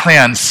than my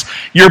plans.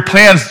 Your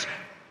plans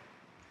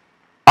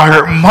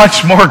are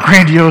much more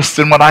grandiose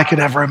than what I could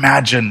ever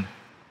imagine.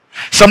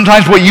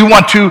 Sometimes what you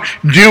want to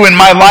do in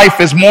my life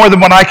is more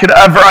than what I could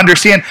ever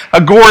understand.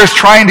 Agur is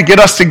trying to get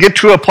us to get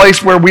to a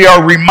place where we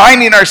are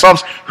reminding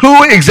ourselves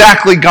who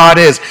exactly God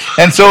is.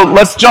 And so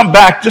let's jump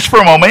back just for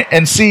a moment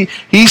and see.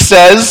 He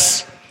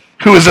says,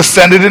 who has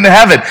ascended into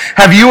heaven.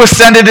 Have you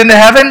ascended into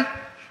heaven?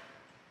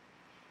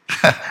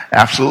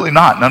 Absolutely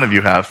not. None of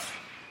you have.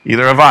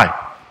 Either have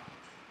I.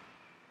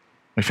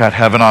 We've had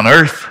heaven on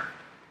earth.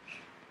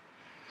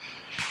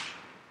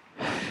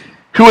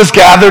 Who has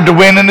gathered the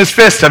wind in his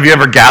fist? Have you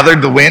ever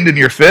gathered the wind in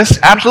your fist?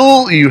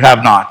 Absolutely you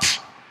have not.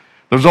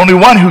 There's only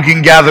one who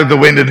can gather the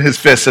wind in his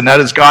fist, and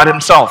that is God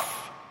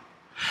himself.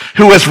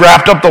 Who has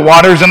wrapped up the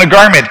waters in a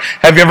garment?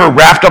 Have you ever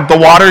wrapped up the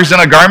waters in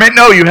a garment?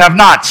 No, you have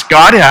not.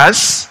 God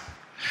has.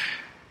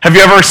 Have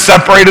you ever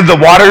separated the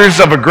waters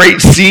of a great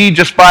sea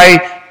just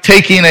by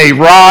taking a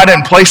rod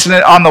and placing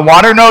it on the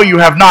water? No, you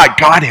have not.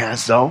 God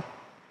has, though.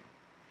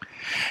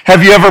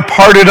 Have you ever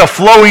parted a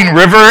flowing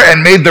river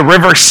and made the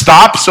river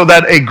stop so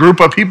that a group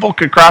of people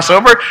could cross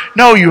over?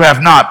 No, you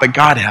have not, but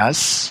God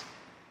has.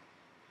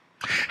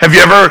 Have you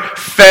ever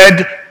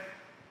fed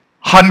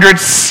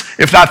hundreds,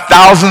 if not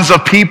thousands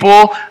of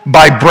people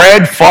by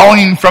bread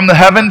falling from the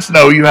heavens?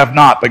 No, you have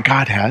not, but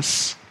God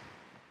has.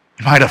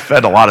 You might have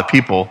fed a lot of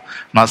people.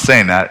 I'm not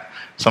saying that.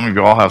 Some of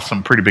you all have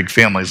some pretty big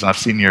families, and I've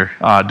seen your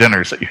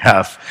dinners that you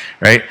have,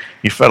 right?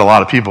 You fed a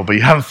lot of people, but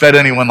you haven't fed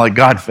anyone like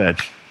God fed.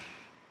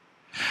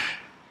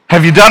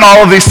 Have you done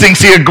all of these things?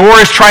 See,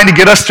 Agor is trying to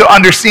get us to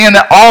understand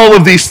that all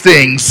of these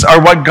things are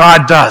what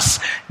God does.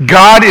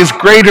 God is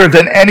greater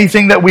than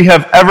anything that we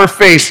have ever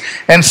faced.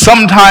 And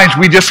sometimes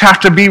we just have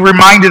to be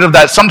reminded of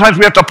that. Sometimes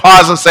we have to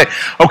pause and say,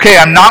 okay,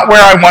 I'm not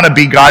where I want to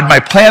be, God.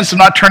 My plans have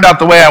not turned out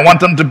the way I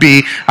want them to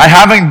be. I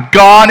haven't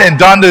gone and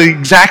done the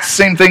exact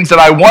same things that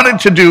I wanted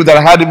to do, that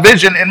I had a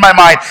vision in my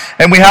mind.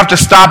 And we have to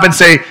stop and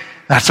say,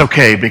 that's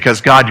okay,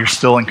 because God, you're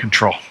still in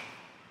control.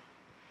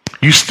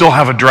 You still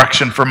have a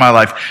direction for my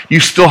life. You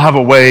still have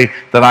a way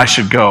that I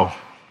should go.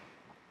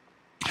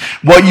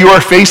 What you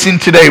are facing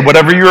today,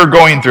 whatever you are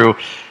going through,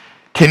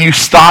 can you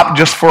stop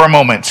just for a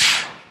moment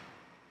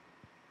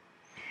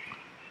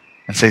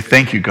and say,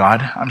 thank you,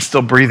 God. I'm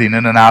still breathing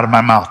in and out of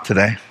my mouth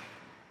today.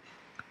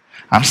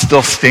 I'm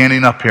still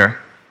standing up here.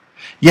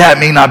 Yeah, it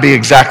may not be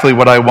exactly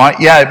what I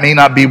want. Yeah, it may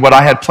not be what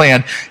I had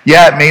planned.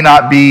 Yeah, it may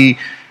not be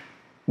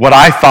what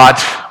I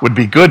thought would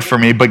be good for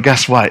me, but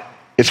guess what?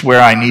 It's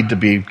where I need to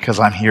be because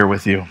I'm here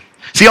with you.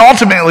 See,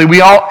 ultimately,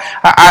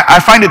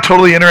 I find it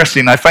totally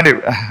interesting. I find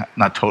it,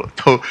 not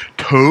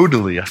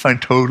totally, I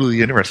find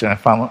totally interesting. I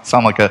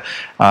sound like a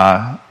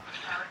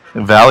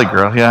Valley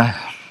girl,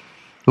 yeah.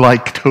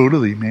 Like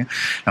totally, man.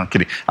 No, I'm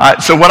kidding.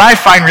 So what I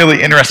find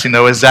really interesting,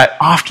 though, is that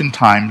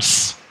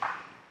oftentimes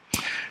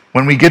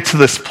when we get to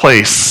this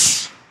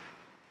place,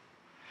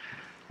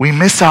 we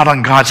miss out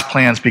on God's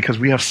plans because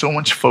we have so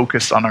much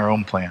focus on our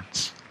own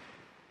plans.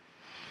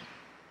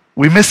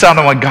 We miss out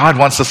on what God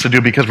wants us to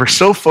do because we're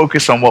so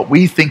focused on what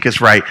we think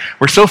is right.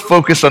 We're so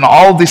focused on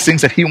all of these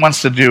things that he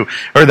wants to do,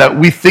 or that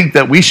we think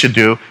that we should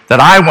do, that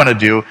I want to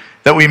do,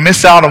 that we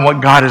miss out on what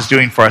God is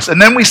doing for us.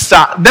 And then we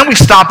stop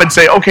and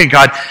say, okay,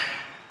 God,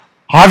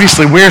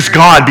 obviously, where's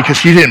God? Because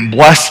he didn't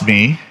bless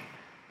me,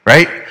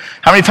 right?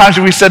 How many times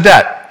have we said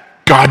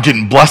that? God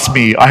didn't bless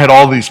me. I had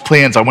all these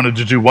plans. I wanted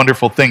to do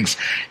wonderful things.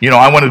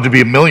 I wanted to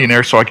be a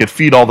millionaire so I could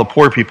feed all the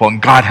poor people, and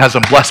God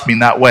hasn't blessed me in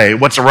that way.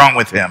 What's wrong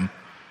with him?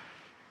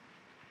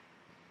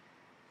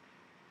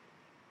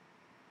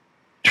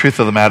 Truth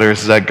of the matter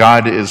is that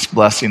God is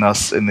blessing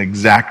us in the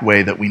exact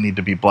way that we need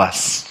to be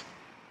blessed.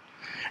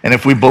 And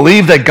if we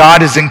believe that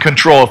God is in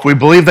control, if we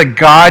believe that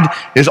God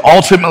is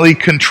ultimately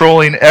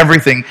controlling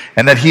everything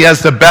and that he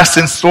has the best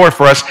in store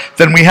for us,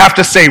 then we have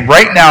to say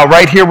right now,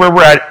 right here where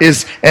we're at,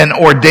 is an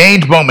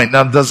ordained moment.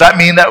 Now, does that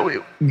mean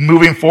that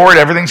moving forward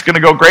everything's going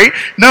to go great?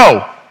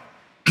 No.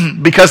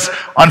 Because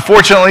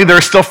unfortunately, there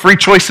is still free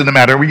choice in the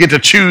matter. We get to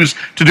choose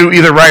to do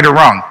either right or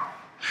wrong.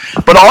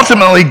 But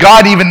ultimately,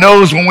 God even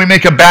knows when we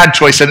make a bad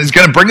choice, and he's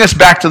going to bring us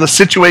back to the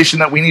situation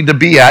that we need to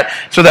be at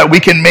so that we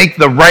can make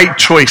the right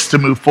choice to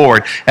move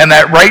forward. And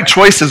that right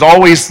choice is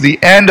always the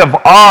end of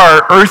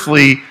our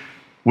earthly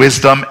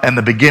wisdom and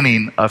the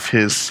beginning of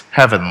his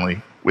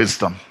heavenly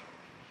wisdom.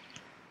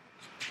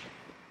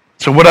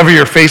 So whatever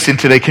you're facing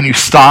today, can you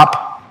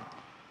stop?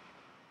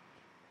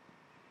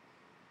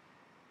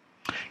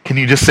 Can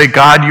you just say,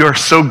 God, you're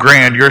so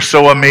grand, you're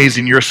so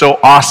amazing, you're so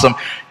awesome.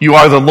 You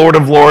are the Lord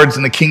of Lords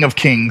and the King of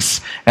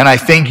Kings. And I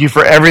thank you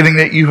for everything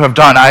that you have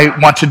done. I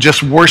want to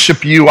just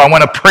worship you. I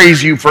want to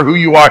praise you for who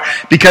you are.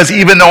 Because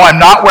even though I'm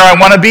not where I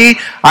want to be,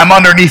 I'm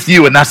underneath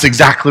you, and that's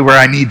exactly where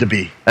I need to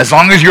be. As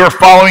long as you're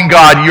following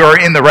God, you are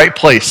in the right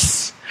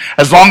place.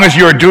 As long as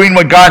you are doing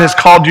what God has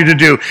called you to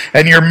do,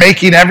 and you're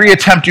making every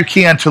attempt you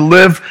can to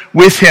live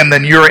with him,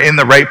 then you're in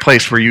the right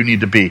place where you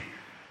need to be.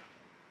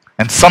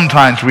 And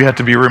sometimes we have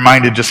to be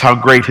reminded just how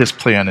great his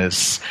plan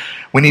is.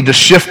 We need to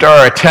shift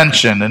our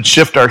attention and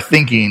shift our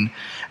thinking.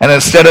 And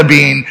instead of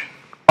being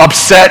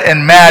upset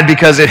and mad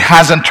because it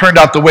hasn't turned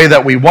out the way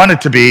that we want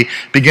it to be,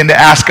 begin to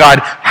ask God,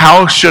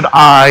 how should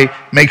I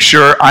make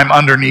sure I'm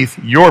underneath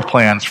your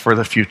plans for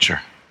the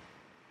future?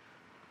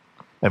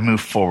 And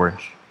move forward.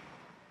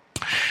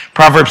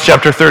 Proverbs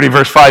chapter 30,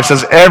 verse 5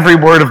 says, every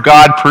word of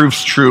God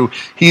proves true.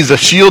 He's a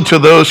shield to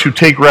those who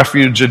take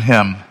refuge in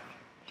him.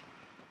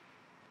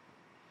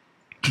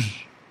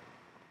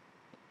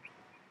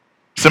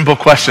 Simple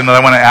question that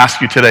I want to ask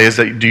you today is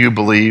that do you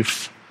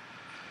believe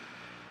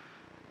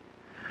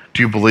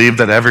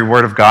that every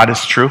word of God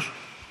is true?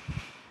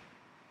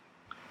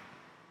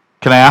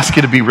 Can I ask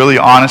you to be really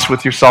honest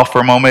with yourself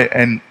for a moment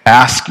and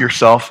ask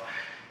yourself,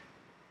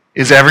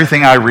 is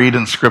everything I read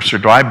in Scripture,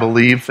 do I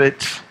believe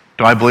it?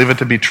 Do I believe it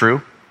to be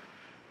true?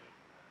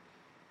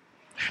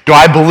 Do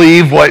I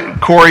believe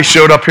what Corey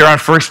showed up here on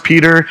 1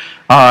 Peter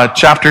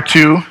chapter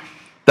 2?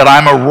 That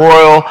I'm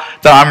royal,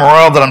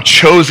 that I'm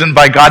chosen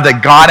by God,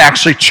 that God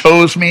actually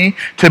chose me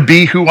to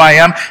be who I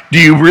am? Do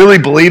you really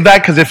believe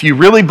that? Because if you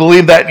really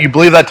believe that and you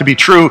believe that to be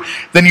true,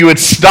 then you would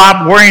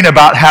stop worrying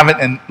about having,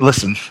 and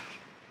listen,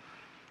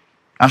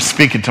 I'm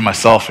speaking to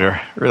myself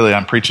here. Really,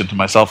 I'm preaching to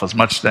myself as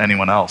much as to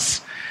anyone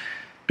else.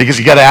 Because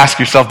you got to ask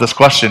yourself this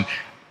question.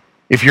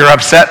 If you're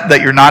upset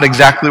that you're not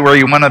exactly where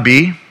you want to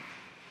be,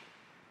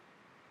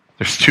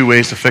 there's two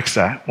ways to fix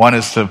that. One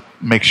is to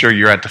make sure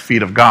you're at the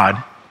feet of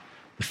God,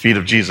 the feet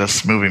of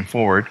Jesus moving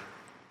forward,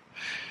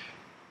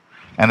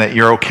 and that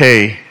you're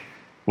okay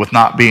with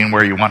not being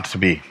where you want to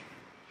be.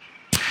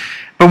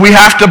 But we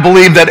have to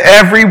believe that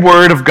every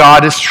word of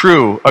God is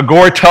true.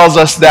 Agor tells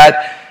us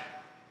that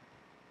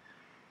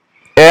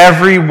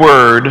Every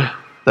word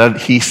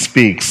that he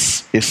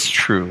speaks is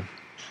true.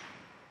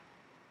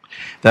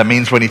 That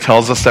means when he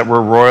tells us that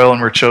we're royal and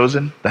we're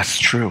chosen, that's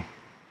true.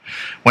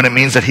 When it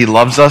means that he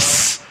loves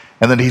us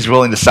and that he's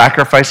willing to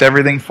sacrifice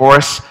everything for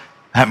us,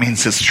 that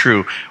means it's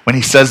true. When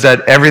he says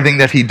that everything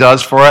that he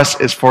does for us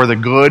is for the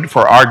good,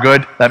 for our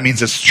good, that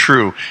means it's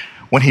true.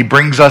 When he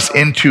brings us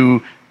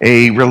into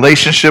a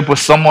relationship with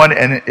someone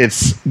and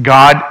it's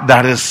God,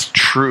 that is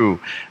true.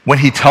 When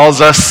he tells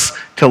us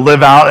to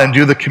live out and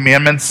do the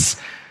commandments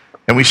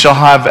and we shall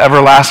have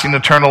everlasting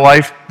eternal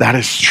life, that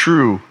is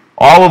true.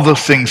 All of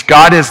those things.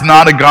 God is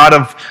not a God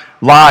of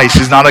lies.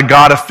 He's not a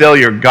God of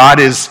failure. God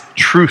is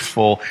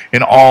truthful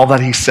in all that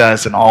he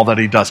says and all that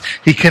he does.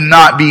 He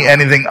cannot be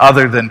anything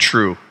other than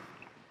true.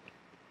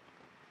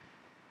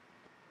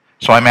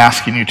 So I'm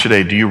asking you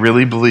today, do you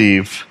really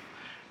believe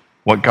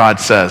what God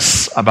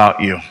says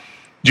about you?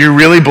 Do you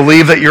really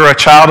believe that you're a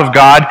child of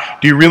God?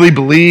 Do you really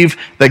believe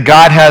that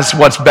God has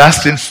what's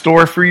best in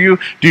store for you?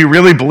 Do you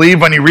really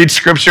believe when you read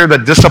Scripture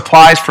that this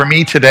applies for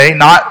me today?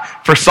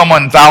 Not for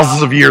someone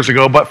thousands of years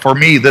ago, but for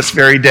me this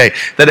very day.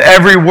 That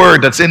every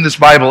word that's in this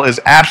Bible is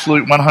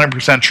absolute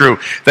 100% true.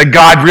 That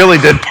God really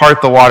did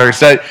part the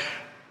waters. That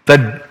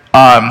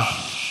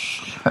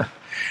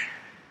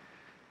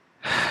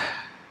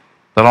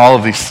all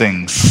of these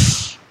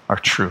things are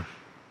true.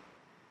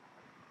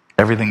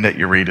 Everything that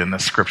you read in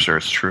this Scripture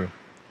is true.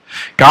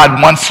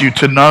 God wants you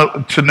to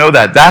know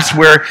that. That's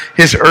where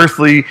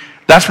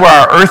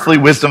our earthly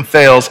wisdom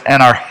fails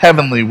and our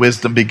heavenly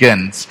wisdom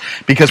begins.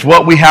 Because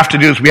what we have to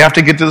do is we have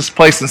to get to this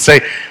place and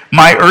say,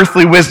 my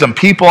earthly wisdom,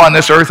 people on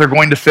this earth are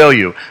going to fail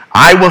you.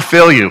 I will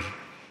fail you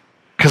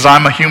because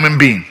I'm a human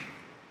being.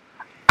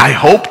 I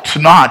hope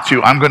not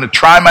to. I'm going to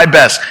try my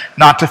best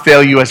not to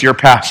fail you as your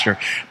pastor.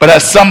 But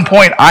at some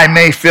point, I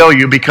may fail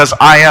you because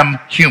I am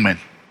human.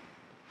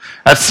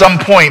 At some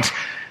point,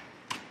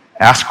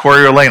 ask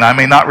Corey or Lane, I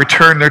may not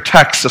return their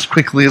texts as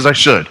quickly as I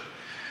should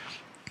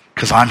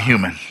because I'm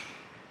human.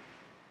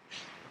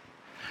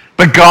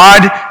 But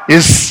God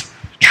is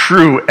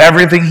true.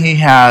 Everything he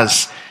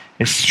has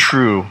is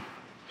true.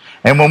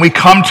 And when we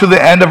come to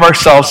the end of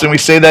ourselves and we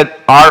say that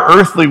our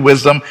earthly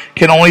wisdom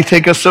can only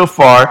take us so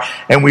far,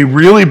 and we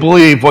really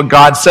believe what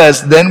God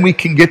says, then we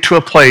can get to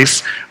a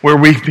place where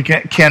we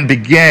can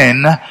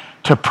begin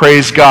to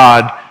praise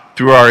God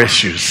through our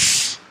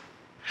issues.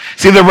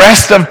 See, the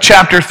rest of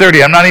chapter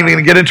 30, I'm not even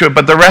going to get into it,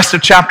 but the rest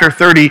of chapter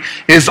 30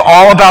 is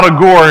all about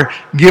Agur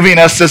giving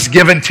us this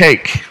give and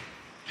take.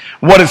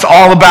 What it's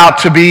all about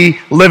to be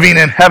living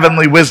in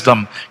heavenly wisdom.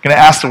 I'm going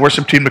to ask the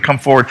worship team to come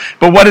forward.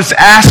 But what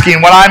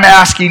I'm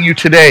asking you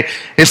today,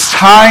 it's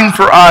time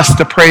for us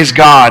to praise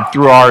God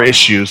through our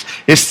issues.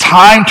 It's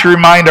time to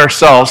remind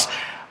ourselves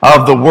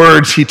of the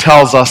words he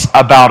tells us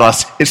about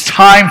us. It's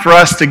time for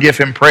us to give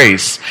him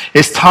praise.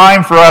 It's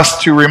time for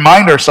us to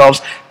remind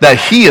ourselves that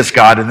he is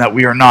God and that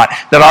we are not.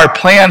 That our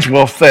plans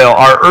will fail.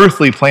 Our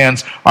earthly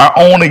plans are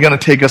only going to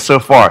take us so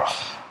far.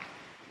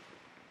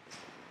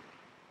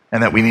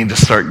 And that we need to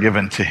start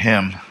giving to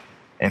him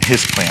and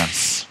his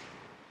plans.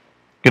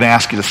 I'm going to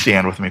ask you to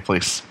stand with me,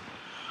 please.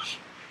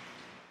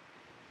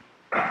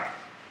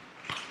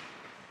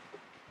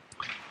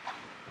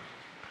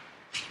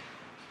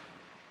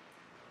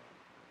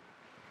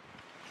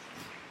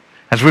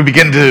 As we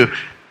begin to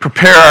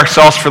prepare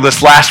ourselves for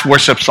this last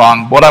worship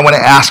song, what I want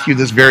to ask you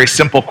this very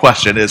simple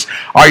question is,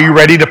 are you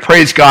ready to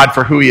praise God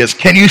for who he is?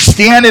 Can you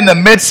stand in the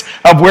midst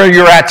of where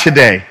you're at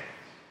today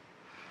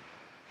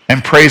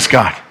and praise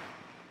God?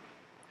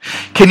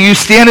 Can you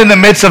stand in the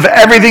midst of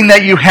everything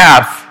that you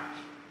have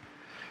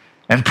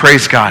and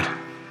praise God?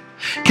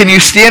 Can you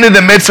stand in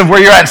the midst of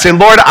where you're at and say,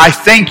 Lord, I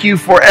thank you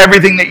for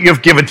everything that you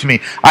have given to me.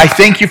 I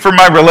thank you for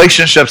my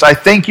relationships. I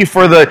thank you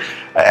for the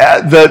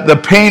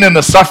pain and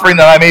the suffering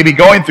that I may be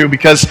going through,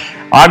 because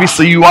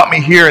obviously you want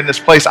me here in this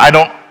place. I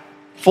don't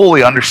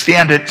fully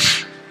understand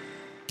it,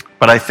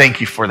 but I thank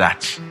you for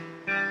that.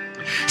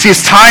 See,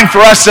 it's time for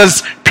us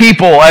as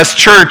people, as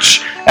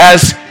church,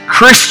 as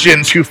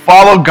Christians who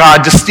follow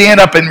God to stand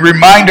up and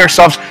remind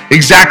ourselves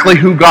exactly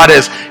who God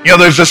is. You know,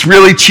 there's this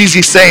really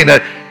cheesy saying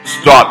that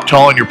stop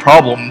telling your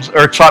problems,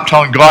 or stop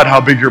telling God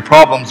how big your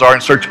problems are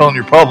and start telling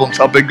your problems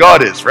how big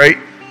God is, right?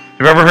 Have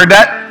you ever heard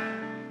that?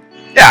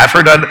 Yeah, I've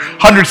heard that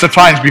hundreds of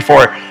times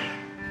before.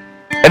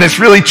 And it's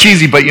really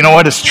cheesy, but you know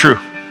what? It's true.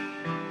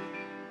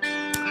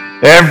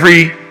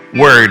 Every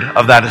word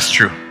of that is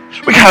true.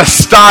 We got to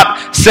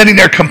stop sitting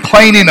there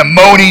complaining and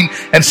moaning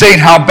and saying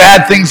how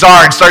bad things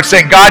are and start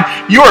saying, God,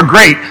 you are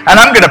great, and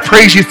I'm going to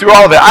praise you through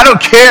all of it. I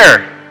don't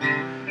care.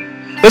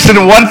 Listen,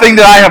 one thing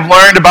that I have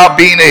learned about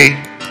being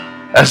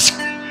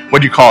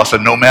what do you call us, a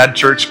nomad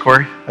church,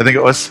 Corey? I think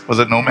it was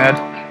it nomad?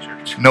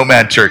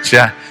 Nomad church,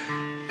 yeah.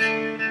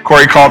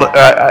 Corey called,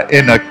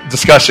 in a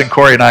discussion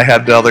Corey and I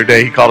had the other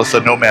day, he called us a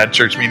nomad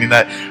church, meaning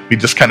that we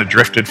just kind of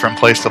drifted from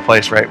place to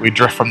place, right? We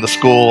drift from the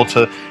school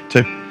to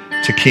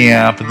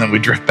camp, and then we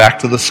drift back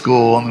to the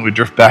school, and then we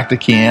drift back to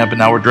camp, and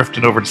now we're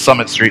drifting over to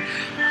Summit Street.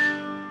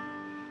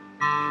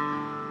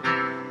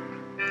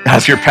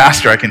 As your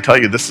pastor, I can tell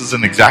you this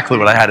isn't exactly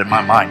what I had in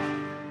my mind.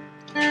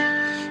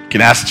 You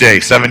can ask Jay.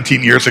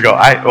 17 years ago,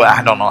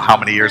 I don't know how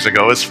many years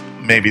ago. It was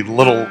maybe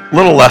little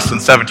less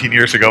than 17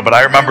 years ago, but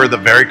I remember the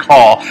very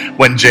call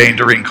when Jay and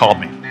Doreen called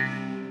me.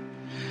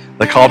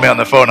 They called me on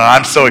the phone, and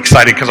I'm so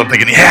excited because I'm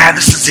thinking, yeah,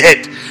 this is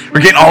it. We're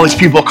getting all these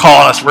people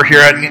calling us. We're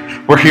here at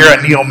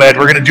NeoMed.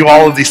 We're going to do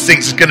all of these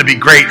things. It's going to be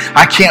great.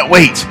 I can't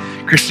wait.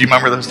 Chris, do you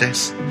remember those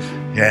days?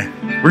 Yeah.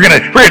 We're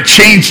gonna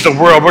change the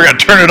world. We're going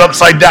to turn it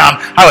upside down.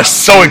 I was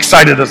so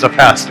excited as a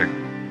pastor.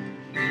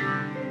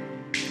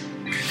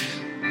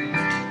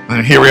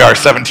 And here we are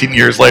 17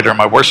 years later.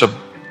 My worship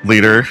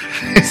leader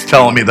is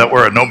telling me that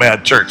we're a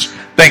nomad church.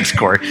 Thanks,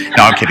 Corey.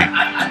 No, I'm kidding.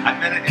 I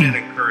meant it in an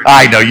encouraging.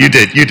 I know, you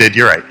did.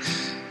 You're right.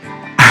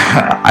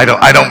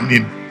 I don't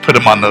mean put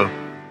him on the,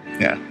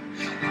 yeah.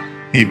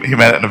 He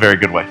meant it in a very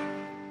good way.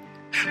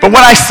 But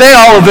when I say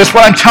all of this,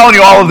 what I'm telling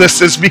you all of this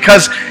is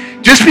because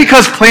just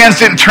because plans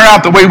didn't turn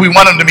out the way we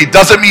want them to be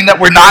doesn't mean that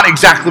we're not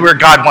exactly where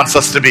God wants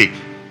us to be.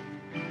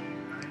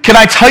 Can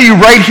I tell you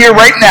right here,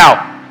 right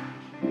now,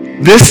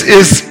 this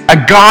is a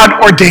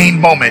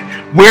God-ordained moment.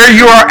 Where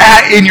you are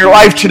at in your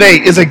life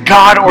today is a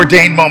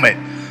God-ordained moment.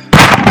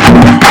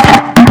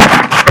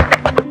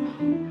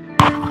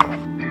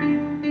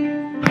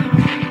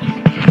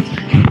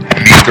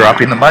 Me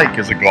dropping the mic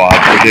is a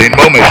God-ordained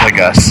moment, I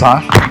guess,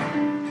 huh?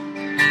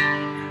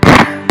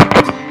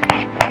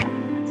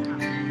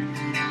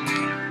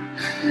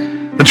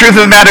 The truth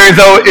of the matter,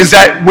 though, is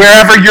that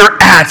wherever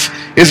you're at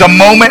is a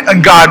moment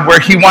in God where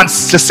he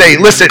wants to say,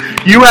 listen,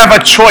 you have a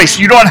choice.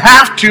 You don't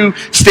have to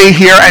stay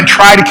here and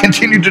try to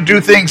continue to do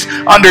things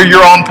under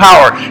your own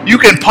power. You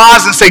can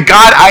pause and say,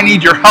 God, I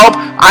need your help.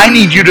 I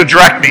need you to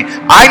direct me.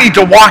 I need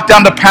to walk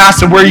down the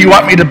path of where you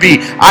want me to be.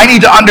 I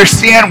need to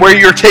understand where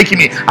you're taking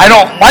me. I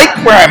don't like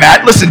where I'm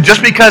at. Listen, just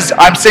because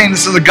I'm saying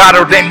this is a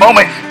God-ordained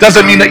moment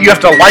doesn't mean that you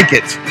have to like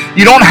it.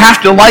 You don't have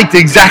to like the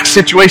exact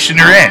situation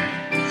you're in.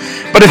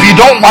 But if you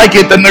don't like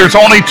it, then there's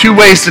only two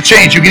ways to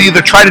change. You can either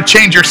try to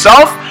change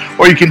yourself,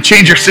 or you can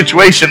change your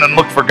situation and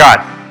look for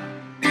God.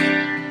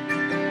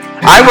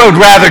 I would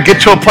rather get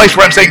to a place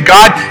where I'm saying,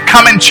 God,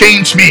 come and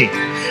change me.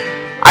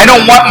 I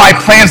don't want my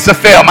plans to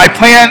fail. My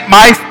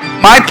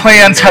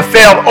plans have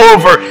failed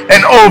over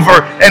and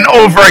over and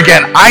over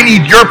again. I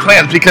need your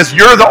plans because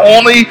you're the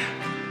only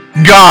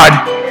God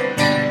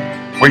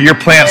where your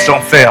plans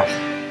don't fail.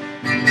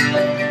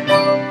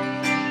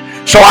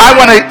 So I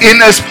want to, in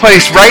this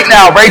place right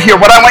now, right here,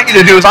 what I want you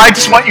to do is I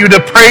just want you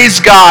to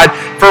praise God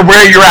for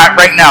where you're at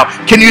right now.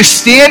 Can you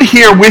stand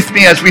here with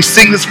me as we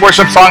sing this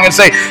worship song and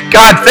say,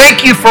 God,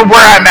 thank you for where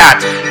I'm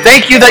at.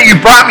 Thank you that you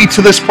brought me to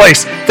this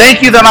place.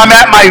 Thank you that I'm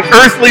at my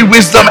earthly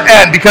wisdom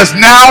end because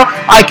now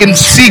I can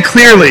see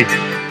clearly.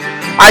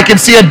 I can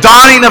see a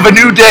dawning of a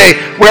new day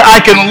where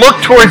I can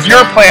look towards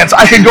your plans.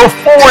 I can go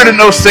forward in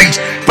those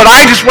things. But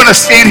I just want to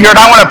stand here and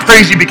I want to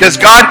praise you because,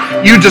 God,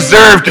 you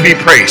deserve to be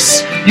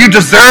praised. You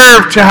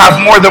deserve to have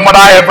more than what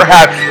I ever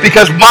had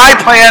because my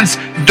plans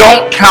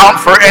don't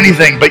count for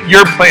anything, but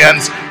your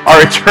plans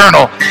are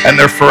eternal and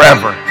they're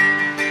forever.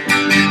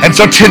 And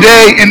so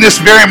today, in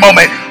this very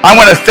moment, I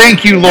want to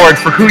thank you, Lord,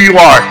 for who you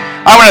are.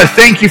 I want to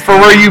thank you for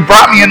where you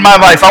brought me in my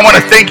life. I want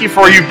to thank you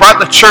for where you brought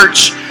the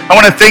church. I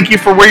want to thank you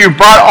for where you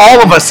brought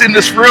all of us in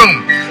this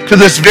room to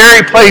this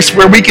very place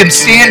where we can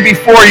stand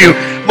before you.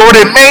 Lord,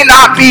 it may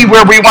not be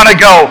where we want to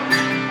go.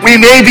 We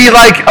may be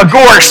like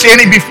Agur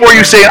standing before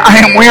you saying,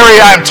 I am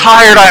weary, I am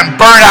tired, I am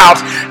burnt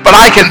out, but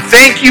I can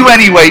thank you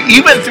anyway,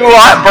 even through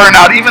that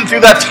burnout, even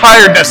through that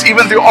tiredness,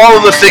 even through all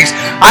of those things.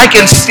 I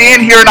can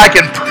stand here and I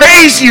can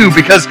praise you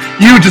because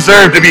you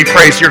deserve to be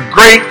praised. You're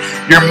great,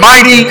 you're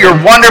mighty, you're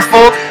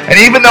wonderful,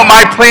 and even though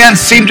my plans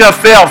seem to have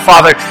failed,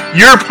 Father,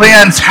 your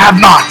plans have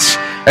not.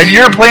 And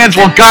your plans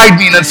will guide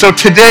me. And so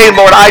today,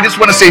 Lord, I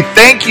just want to say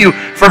thank you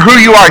for who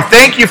you are.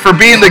 Thank you for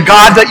being the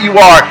God that you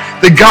are,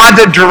 the God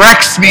that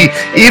directs me,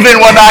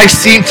 even when I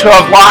seem to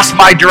have lost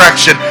my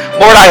direction.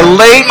 Lord, I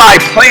lay my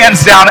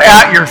plans down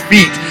at your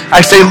feet.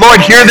 I say,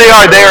 Lord, here they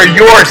are. They are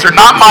yours. They're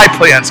not my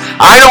plans.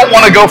 I don't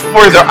want to go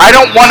further. I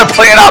don't want to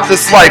plan out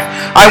this life.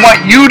 I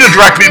want you to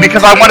direct me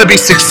because I want to be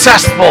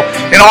successful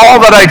in all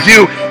that I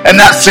do.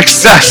 And that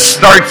success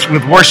starts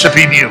with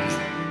worshiping you.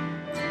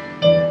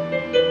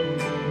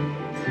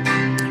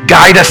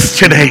 Guide us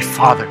today,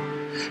 Father.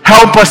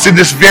 Help us in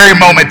this very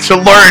moment to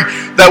learn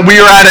that we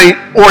are at an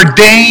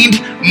ordained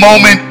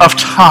moment of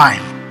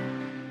time.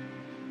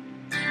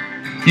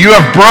 You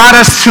have brought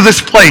us to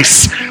this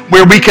place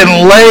where we can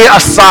lay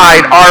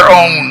aside our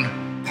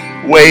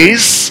own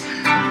ways.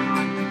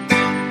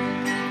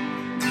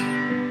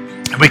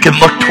 We can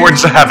look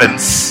towards the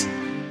heavens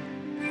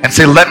and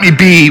say, let me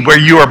be where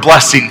you are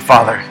blessing,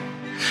 Father.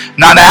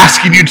 Not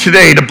asking you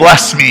today to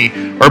bless me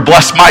or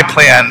bless my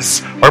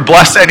plans or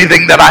bless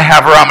anything that I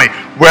have around me.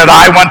 What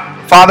I want,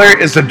 Father,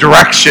 is a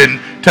direction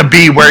to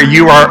be where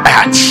you are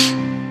at.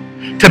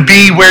 To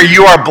be where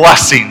you are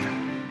blessing.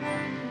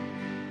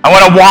 I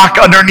want to walk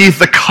underneath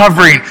the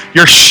covering,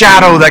 your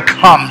shadow that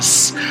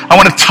comes. I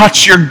want to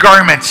touch your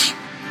garment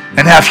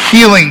and have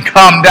healing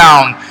come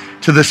down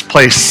to this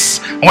place.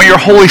 I want your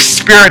Holy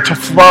Spirit to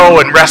flow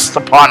and rest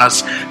upon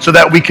us so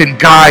that we can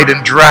guide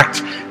and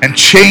direct and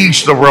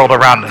change the world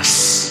around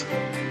us.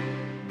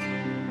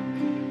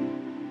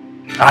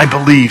 I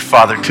believe,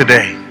 Father,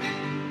 today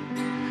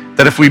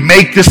that if we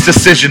make this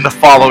decision to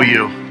follow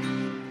you,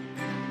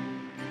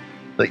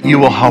 that you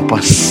will help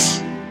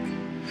us.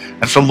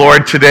 And so,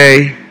 Lord,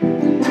 today,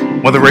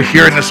 whether we're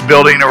here in this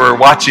building or we're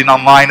watching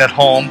online at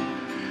home,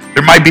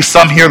 there might be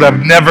some here that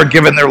have never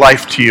given their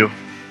life to you.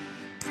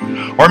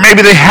 Or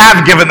maybe they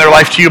have given their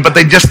life to you, but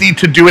they just need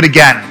to do it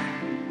again.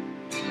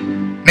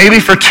 Maybe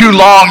for too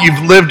long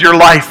you've lived your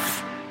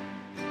life,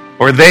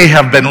 or they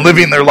have been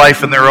living their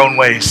life in their own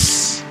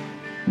ways.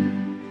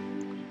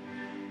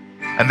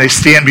 And they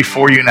stand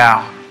before you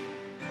now.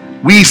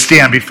 We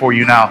stand before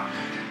you now,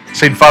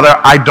 saying, Father,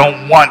 I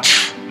don't want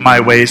my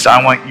ways,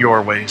 I want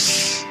your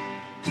ways.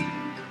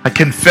 I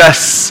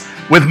confess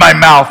with my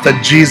mouth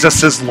that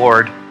Jesus is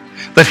Lord,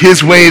 that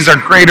his ways are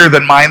greater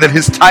than mine, that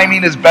his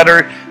timing is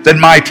better than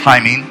my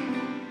timing.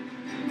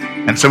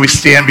 And so we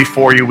stand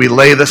before you. We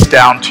lay this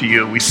down to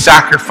you. We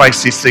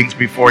sacrifice these things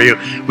before you.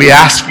 We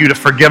ask you to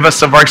forgive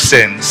us of our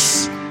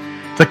sins,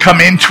 to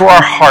come into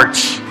our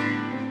hearts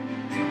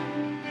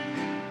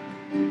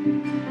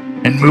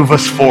and move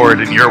us forward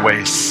in your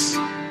ways.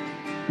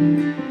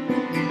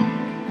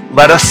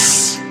 Let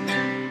us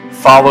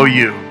follow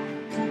you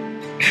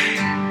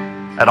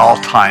at all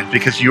times,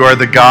 because you are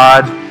the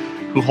God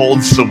who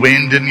holds the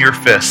wind in your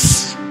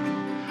fists.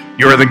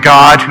 You are the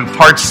God who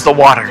parts the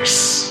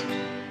waters.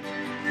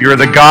 You are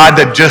the God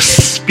that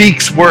just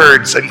speaks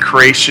words and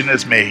creation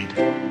is made.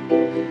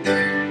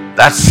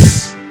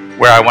 That's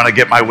where I want to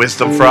get my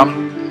wisdom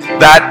from.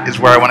 That is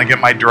where I want to get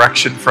my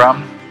direction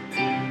from.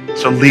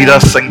 So lead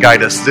us and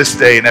guide us this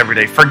day and every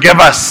day. Forgive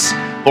us,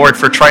 Lord,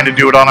 for trying to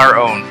do it on our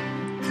own.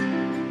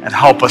 And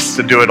help us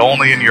to do it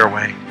only in your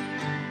way.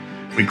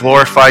 We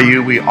glorify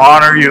you, we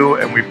honor you,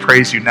 and we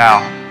praise you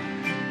now.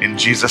 In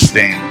Jesus'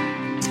 name,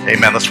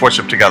 amen. Let's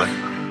worship together.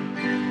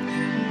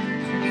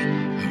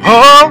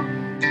 Oh,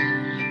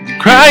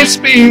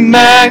 Christ be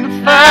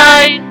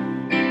magnified.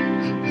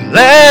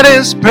 Let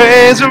his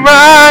praise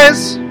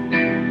arise.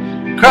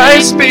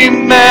 Christ be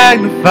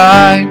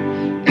magnified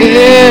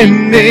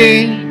in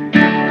me.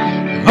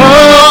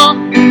 Oh,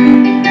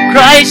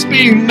 Christ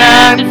be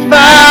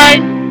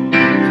magnified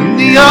from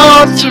the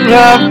altar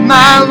of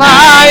my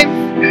life.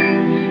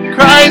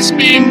 Christ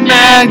be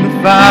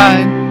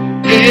magnified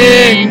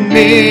in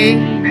me.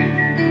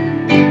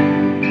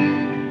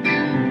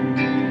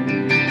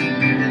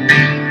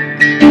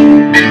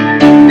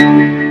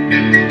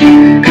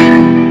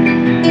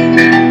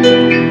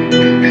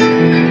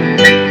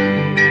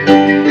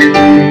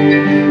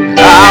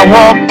 I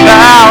won't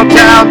bow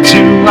down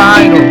to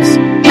idols.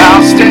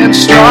 I'll stand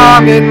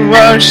strong and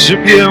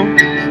worship you.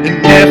 And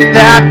if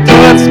that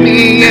puts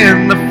me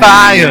in the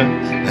fire,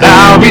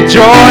 I'll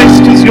rejoice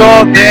 'cause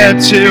you're there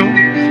too.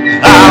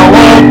 I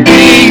won't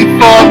be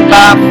for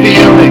my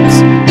feelings.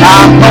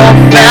 I'll hold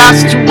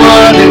fast to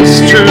what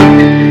is true.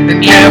 And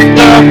if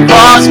the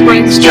cross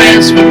brings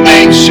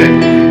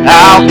transformation,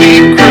 I'll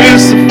be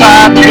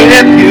crucified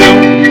with you.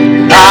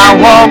 I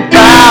won't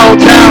bow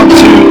down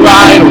to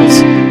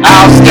idols.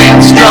 I'll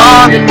stand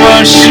strong and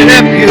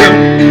worship you.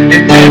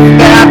 And if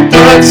that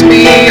puts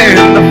me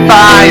in the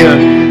fire,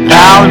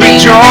 I'll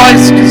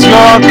rejoice 'cause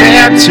you're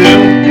there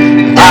too.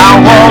 I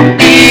won't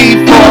be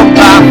for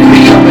my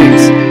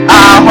feelings.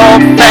 I'll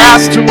hold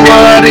fast to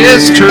what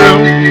is true.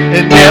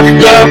 And if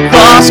the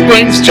cross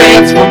brings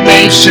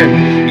transformation,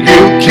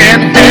 you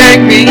can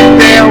hang me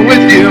there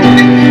with you.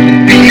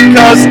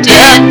 Because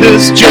death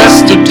is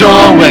just a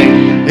doorway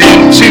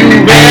into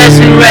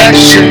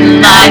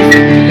resurrection life.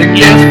 And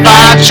if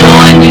I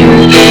join you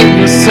in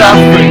your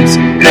sufferings,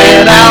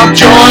 then I'll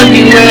join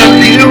you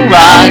when you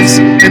rise.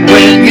 And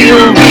when you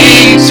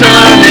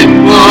return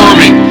in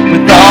glory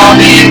with all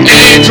the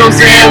angels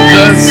and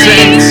the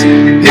saints,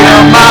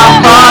 yeah, my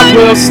heart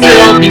will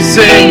still be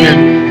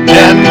singing,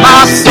 and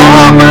my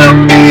soul will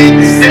be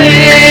the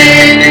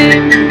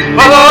same.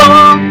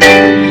 Oh,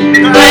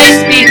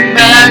 Christ be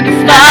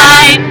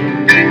magnified.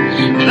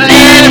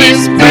 Let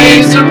his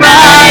praise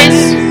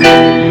arise.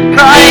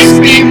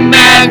 Christ be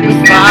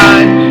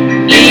magnified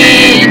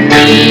in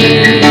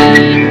me.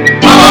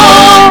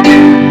 Oh,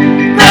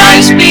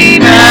 Christ be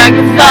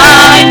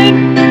magnified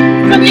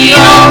from the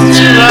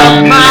altar of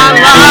my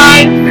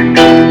life.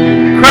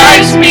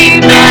 Christ be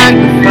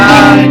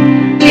magnified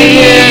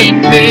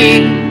in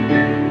me.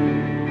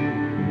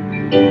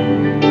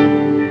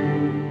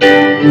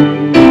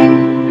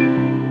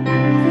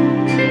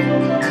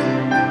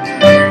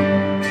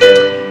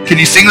 Can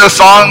you sing this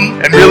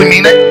song and really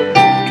mean it?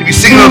 Can you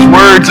sing those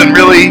words and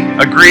really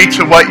agree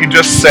to what you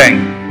just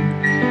sang?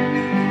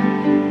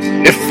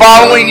 If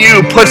following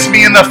you puts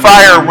me in the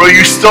fire, will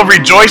you still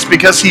rejoice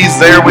because he's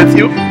there with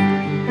you?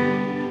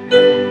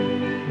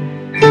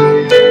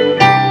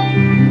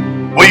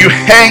 Will you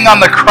hang on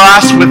the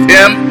cross with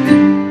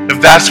him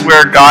if that's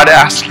where God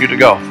asks you to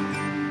go?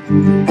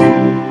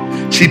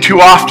 See,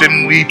 too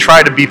often we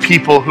try to be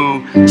people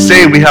who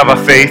say we have a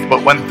faith,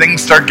 but when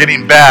things start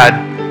getting bad,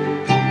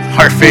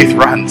 our faith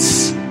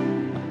runs.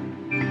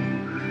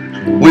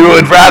 We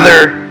would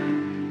rather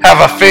have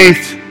a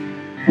faith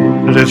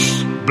that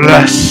is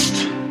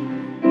blessed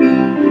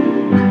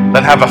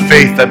than have a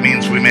faith that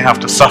means we may have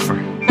to suffer.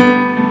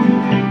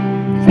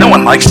 No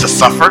one likes to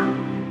suffer.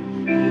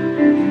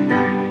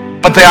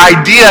 But the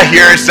idea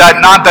here is that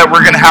not that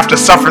we're going to have to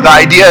suffer. The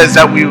idea is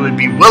that we would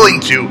be willing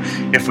to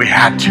if we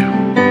had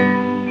to.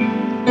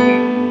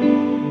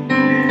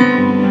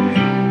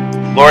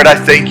 Lord, I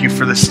thank you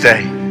for this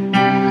day.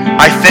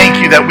 I thank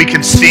you that we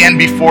can stand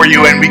before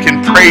you and we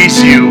can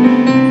praise you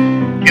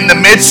in the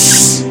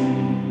midst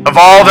of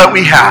all that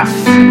we have.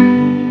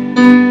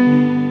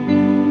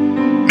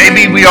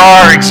 Maybe we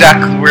are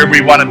exactly where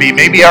we want to be.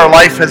 Maybe our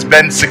life has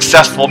been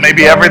successful.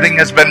 Maybe everything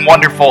has been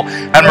wonderful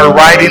and we're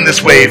riding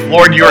this wave.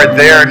 Lord, you are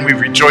there and we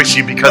rejoice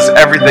you because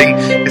everything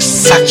is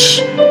such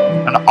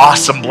an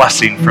awesome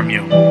blessing from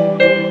you.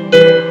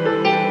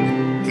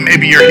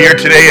 Maybe you're here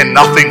today and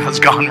nothing has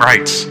gone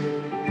right.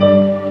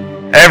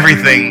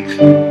 Everything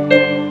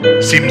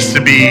seems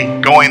to be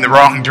going the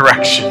wrong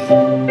direction.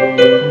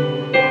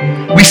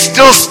 We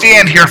still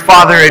stand here,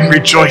 Father, and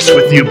rejoice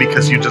with you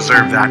because you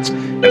deserve that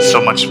and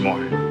so much more.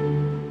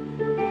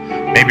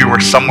 Maybe we're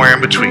somewhere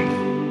in between.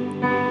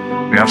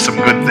 We have some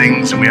good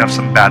things and we have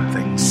some bad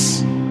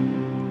things.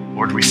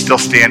 Lord, we still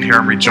stand here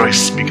and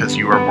rejoice because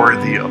you are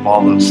worthy of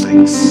all those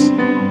things.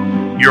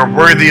 You're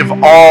worthy of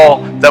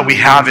all that we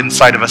have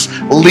inside of us.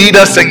 Lead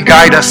us and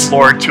guide us,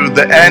 Lord, to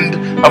the end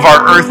of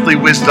our earthly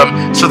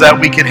wisdom so that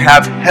we can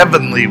have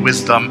heavenly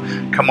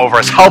wisdom come over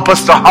us. Help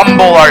us to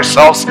humble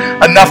ourselves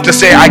enough to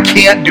say, I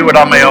can't do it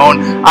on my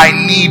own. I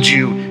need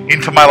you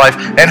into my life.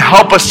 And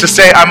help us to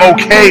say, I'm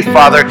okay,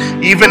 Father,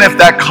 even if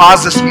that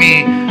causes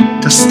me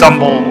to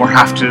stumble or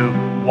have to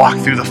walk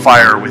through the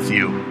fire with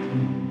you.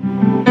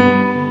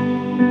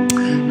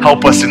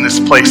 Help us in this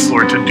place,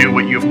 Lord, to do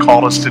what you've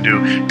called us to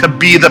do, to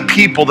be the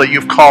people that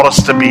you've called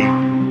us to be.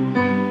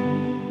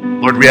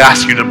 Lord, we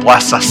ask you to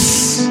bless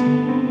us.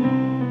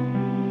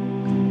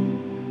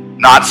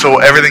 Not so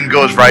everything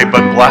goes right,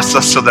 but bless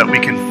us so that we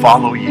can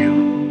follow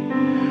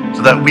you,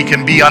 so that we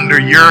can be under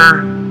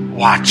your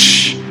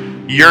watch,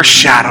 your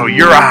shadow,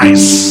 your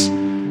eyes,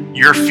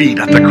 your feet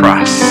at the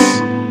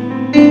cross.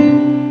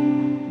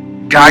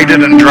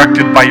 Guided and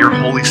directed by your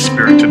Holy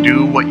Spirit to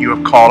do what you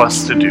have called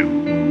us to do,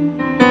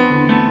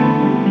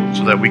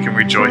 so that we can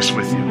rejoice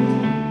with you.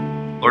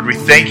 Lord, we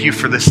thank you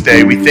for this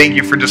day. We thank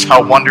you for just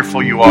how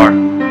wonderful you are.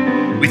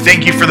 We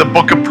thank you for the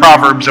book of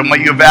Proverbs and what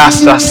you have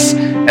asked us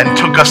and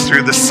took us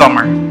through this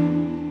summer.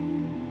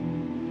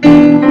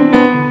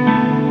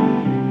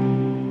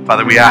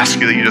 Father, we ask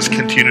you that you just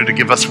continue to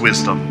give us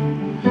wisdom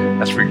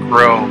as we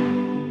grow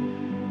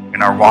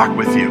in our walk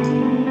with you.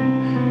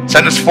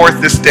 Send us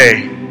forth this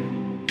day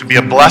to be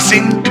a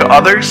blessing to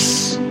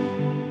others,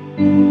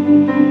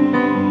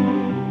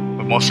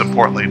 but most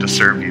importantly, to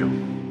serve you.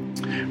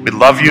 We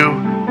love you,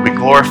 we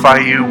glorify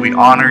you, we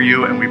honor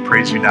you, and we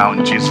praise you now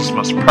in Jesus'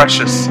 most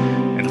precious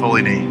and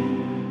holy name.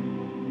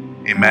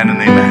 Amen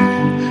and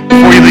amen.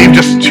 Before you leave,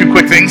 just two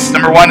quick things.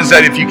 Number one is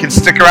that if you can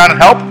stick around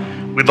and help,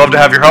 we'd love to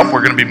have your help.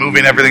 We're going to be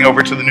moving everything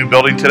over to the new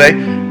building today.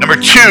 Number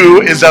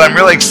two is that I'm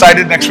really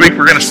excited. Next week,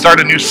 we're going to start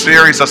a new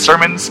series of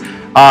sermons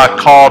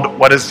called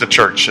What is the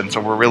Church? And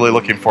so we're really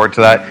looking forward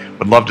to that.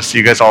 Would love to see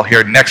you guys all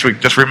here next week.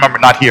 Just remember,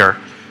 not here.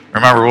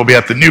 Remember, we'll be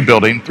at the new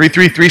building,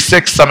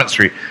 3336 Summit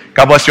Street.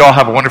 God bless you all.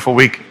 Have a wonderful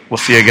week. We'll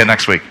see you again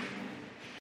next week.